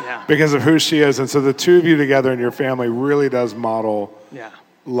real, because of who she is. And so the two of you together in your family really does model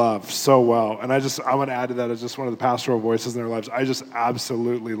love so well. And I want to add to that as just one of the pastoral voices in their lives. I just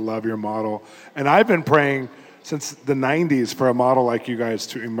absolutely love your model. And I've been praying since the 90s for a model like you guys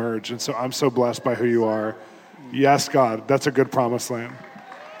to emerge. And so I'm so blessed by who you are. Yes, God, that's a good promised land.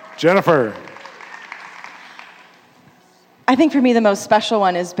 Jennifer. I think for me, the most special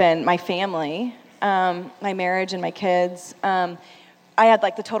one has been my family, my marriage and my kids. I had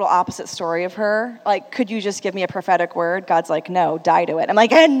like the total opposite story of her. Like, could you just give me a prophetic word? God's like, no, die to it. I'm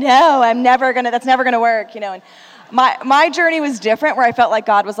like, no, that's never gonna work, And my journey was different, where I felt like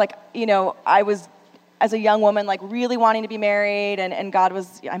God was like, I was, as a young woman, like really wanting to be married, and God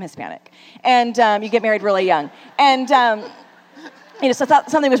was, I'm Hispanic, and you get married really young. And, so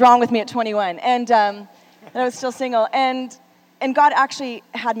something was wrong with me at 21, and I was still single, and God actually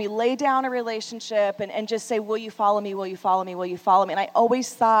had me lay down a relationship and just say, will you follow me, will you follow me, will you follow me? And I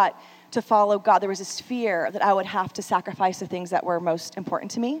always thought to follow God, there was this fear that I would have to sacrifice the things that were most important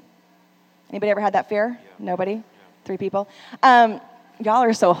to me. Anybody ever had that fear? Yeah. Nobody? Yeah. 3 people? Y'all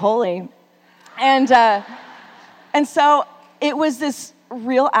are so holy. And so it was this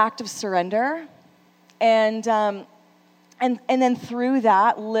real act of surrender. And then through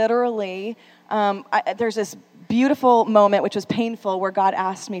that, literally, there's this beautiful moment, which was painful, where God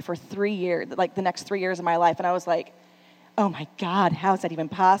asked me for 3 years, like the next 3 years of my life. And I was like, oh my God, how is that even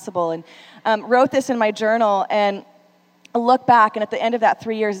possible? And wrote this in my journal, and I look back, and at the end of that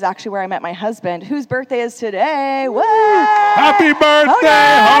 3 years is actually where I met my husband, whose birthday is today. Woo! Happy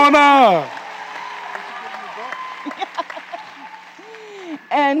birthday, Hona!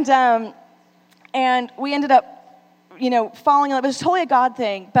 And we ended up, falling in love. It was totally a God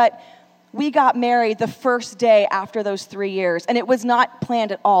thing, but we got married the first day after those 3 years, and it was not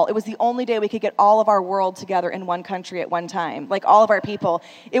planned at all. It was the only day we could get all of our world together in one country at one time, like all of our people.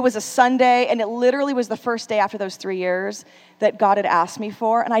 It was a Sunday, and it literally was the first day after those 3 years that God had asked me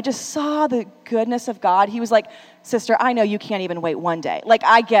for, and I just saw the goodness of God. He was like, sister, I know you can't even wait one day. Like,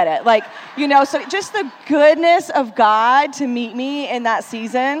 I get it. Like, so just the goodness of God to meet me in that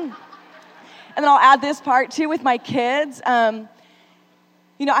season. And then I'll add this part, too, with my kids.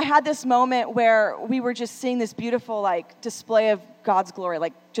 I had this moment where we were just seeing this beautiful, display of God's glory,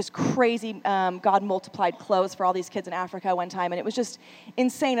 just crazy. God multiplied clothes for all these kids in Africa one time, and it was just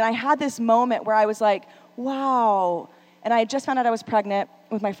insane. And I had this moment where I was like, wow. And I had just found out I was pregnant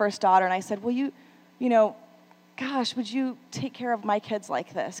with my first daughter, and I said, will you, gosh, would you take care of my kids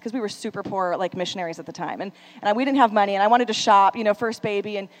like this? Because we were super poor, missionaries at the time. And we didn't have money, and I wanted to shop, first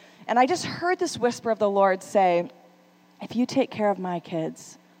baby. And I just heard this whisper of the Lord say, if you take care of my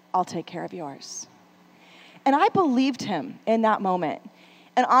kids, I'll take care of yours. And I believed him in that moment.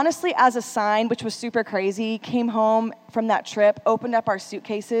 And honestly, as a sign, which was super crazy, came home from that trip, opened up our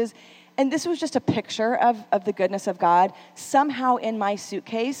suitcases, and this was just a picture of the goodness of God. Somehow in my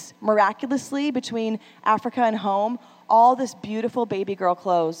suitcase, miraculously, between Africa and home, all this beautiful baby girl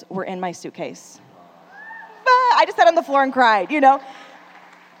clothes were in my suitcase. I just sat on the floor and cried,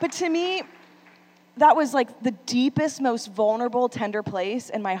 But to me, that was the deepest, most vulnerable, tender place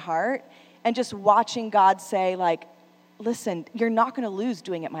in my heart. And just watching God say, listen, you're not going to lose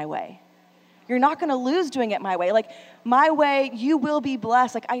doing it my way. You're not going to lose doing it my way. My way, you will be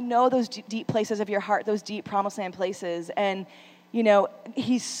blessed. I know those deep places of your heart, those deep promised land places. And,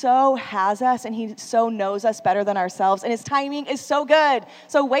 he so has us, and he so knows us better than ourselves. And his timing is so good.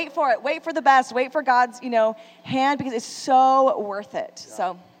 So wait for it. Wait for the best. Wait for God's, hand, because it's so worth it.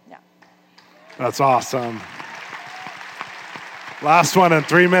 So, yeah. That's awesome. Last one in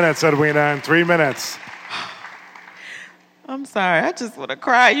 3 minutes, Edwina, in 3 minutes. I'm sorry. I just want to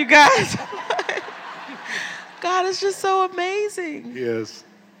cry, you guys. God is just so amazing. He is.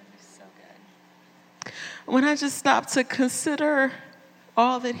 So good. When I just stop to consider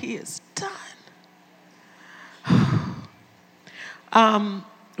all that he has done.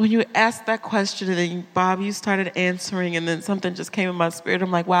 When you asked that question, and then Bob, you started answering, and then something just came in my spirit.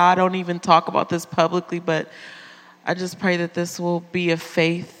 I'm like, wow, I don't even talk about this publicly, but I just pray that this will be a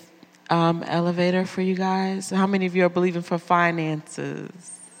faith elevator for you guys. How many of you are believing for finances?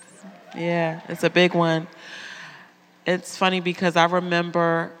 Yeah, it's a big one. It's funny because I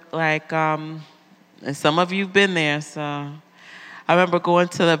remember, and some of you have been there, so I remember going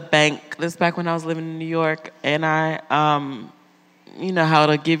to the bank. This back when I was living in New York, and I, you know how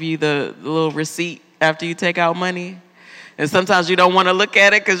to give you the little receipt after you take out money? And sometimes you don't want to look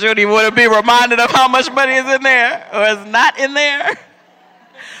at it because you don't even want to be reminded of how much money is in there or is not in there.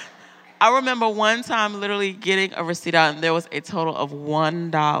 I remember one time literally getting a receipt out, and there was a total of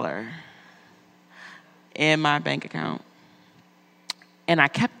 $1 in my bank account. And I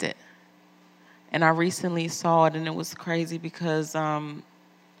kept it. And I recently saw it, and it was crazy because around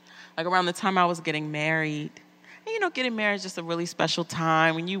the time I was getting married, And, getting married is just a really special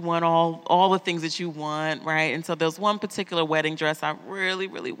time when you want all the things that you want, right? And so there was one particular wedding dress I really,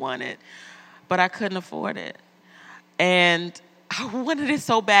 really wanted, but I couldn't afford it. And I wanted it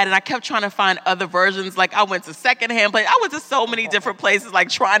so bad, and I kept trying to find other versions. Like, I went to secondhand places. I went to so many different places, like,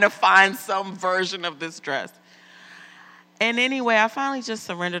 trying to find some version of this dress. And anyway, I finally just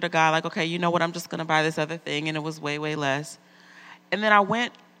surrendered to God, like, okay, you know what? I'm just going to buy this other thing, and it was way, way less. And then I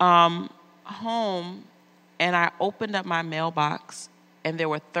went home, and I opened up my mailbox, and there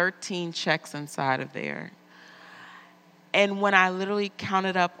were 13 checks inside of there. And when I literally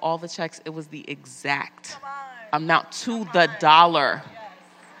counted up all the checks, it was the exact amount to the dollar.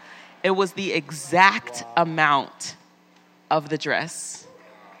 It was the exact amount of the dress.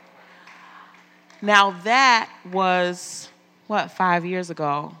 Now that was, 5 years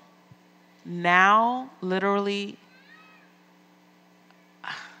ago. Now, literally,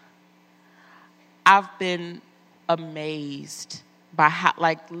 I've been amazed by how,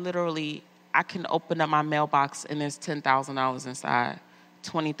 literally, I can open up my mailbox and there's $10,000 inside,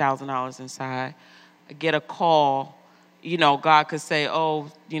 $20,000 inside. I get a call, God could say,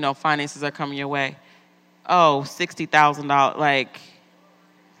 finances are coming your way. Oh, $60,000. Like,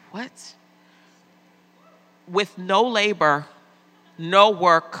 what? With no labor, no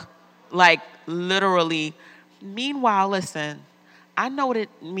work, literally. Meanwhile, listen, I know what it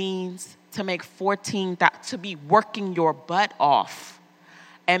means to make to be working your butt off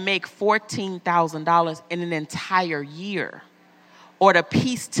and make $14,000 in an entire year, or to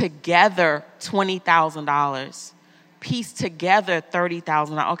piece together $20,000, piece together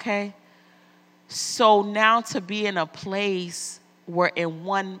 $30,000, okay? So now to be in a place where in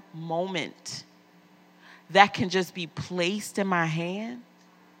one moment that can just be placed in my hand,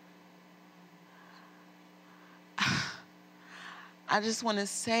 I just want to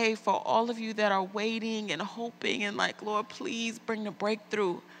say, for all of you that are waiting and hoping and Lord, please bring the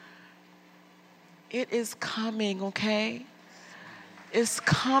breakthrough. It is coming, okay? It's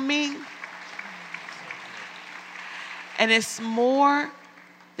coming. And it's more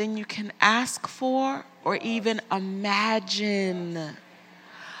than you can ask for or even imagine,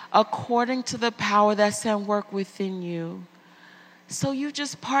 according to the power that's at work within you. So you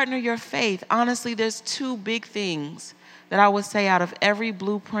just partner your faith. Honestly, there's two big things that I would say out of every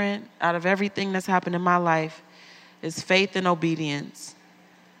blueprint, out of everything that's happened in my life, is faith and obedience.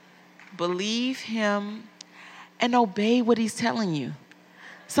 Believe him and obey what he's telling you.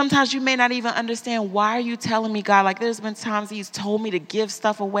 Sometimes you may not even understand, why are you telling me, God? There's been times he's told me to give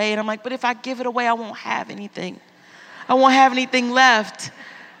stuff away, and I'm like, but if I give it away, I won't have anything. I won't have anything left.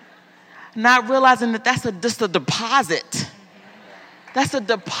 Not realizing that that's just a deposit. That's a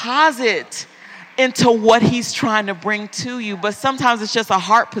deposit into what he's trying to bring to you. But sometimes it's just a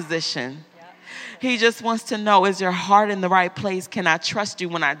heart position. He just wants to know, is your heart in the right place? Can I trust you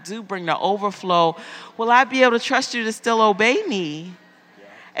when I do bring the overflow? Will I be able to trust you to still obey me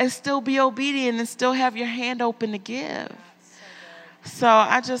and still be obedient and still have your hand open to give? So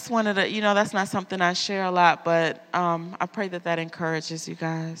I just wanted to, that's not something I share a lot, but I pray that encourages you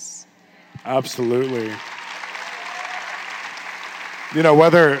guys. Absolutely.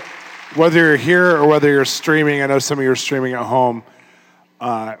 Whether you're here or whether you're streaming, I know some of you are streaming at home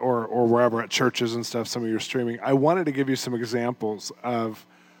or wherever, at churches and stuff, some of you are streaming. I wanted to give you some examples of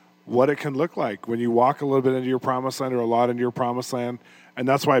what it can look like when you walk a little bit into your promised land or a lot into your promised land. And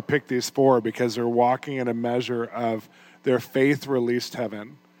that's why I picked these four, because they're walking in a measure of their faith released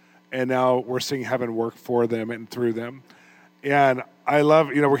heaven. And now we're seeing heaven work for them and through them. And I love,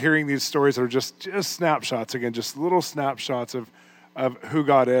 we're hearing these stories that are just snapshots, again, just little snapshots of who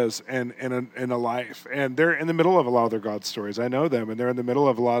God is in a life. And they're in the middle of a lot of their God stories. I know them, and they're in the middle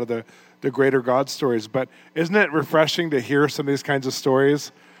of a lot of the greater God stories. But isn't it refreshing to hear some of these kinds of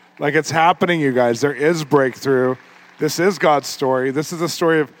stories? It's happening, you guys. There is breakthrough. This is God's story. This is the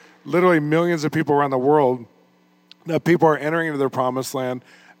story of literally millions of people around the world, that people are entering into their promised land.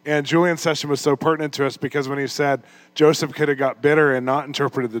 And Julian's session was so pertinent to us, because when he said Joseph could have got bitter and not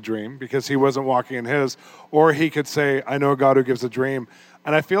interpreted the dream because he wasn't walking in his, or he could say, I know a God who gives a dream.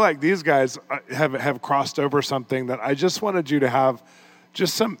 And I feel like these guys have crossed over something that I just wanted you to have,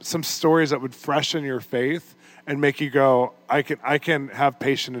 just some stories that would freshen your faith and make you go, I can have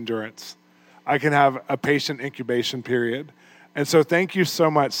patient endurance. I can have a patient incubation period. And so thank you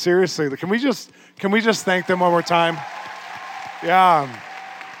so much. Seriously, can we just thank them one more time? Yeah.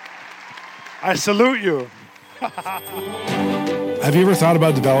 I salute you. Have you ever thought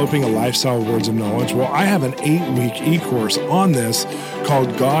about developing a lifestyle of words of knowledge? Well, I have an 8-week e-course on this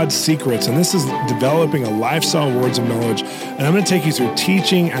called God's Secrets, and this is developing a lifestyle of words of knowledge. And I'm going to take you through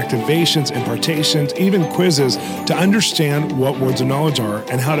teaching, activations, impartations, even quizzes to understand what words of knowledge are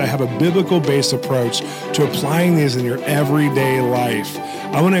and how to have a biblical-based approach to applying these in your everyday life.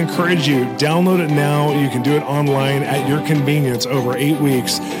 I want to encourage you, download it now. You can do it online at your convenience over 8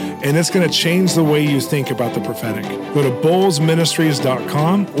 weeks. And it's going to change the way you think about the prophetic. Go to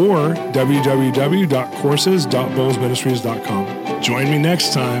bolzministries.com or www.courses.bolzministries.com. Join me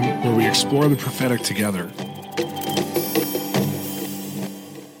next time where we explore the prophetic together.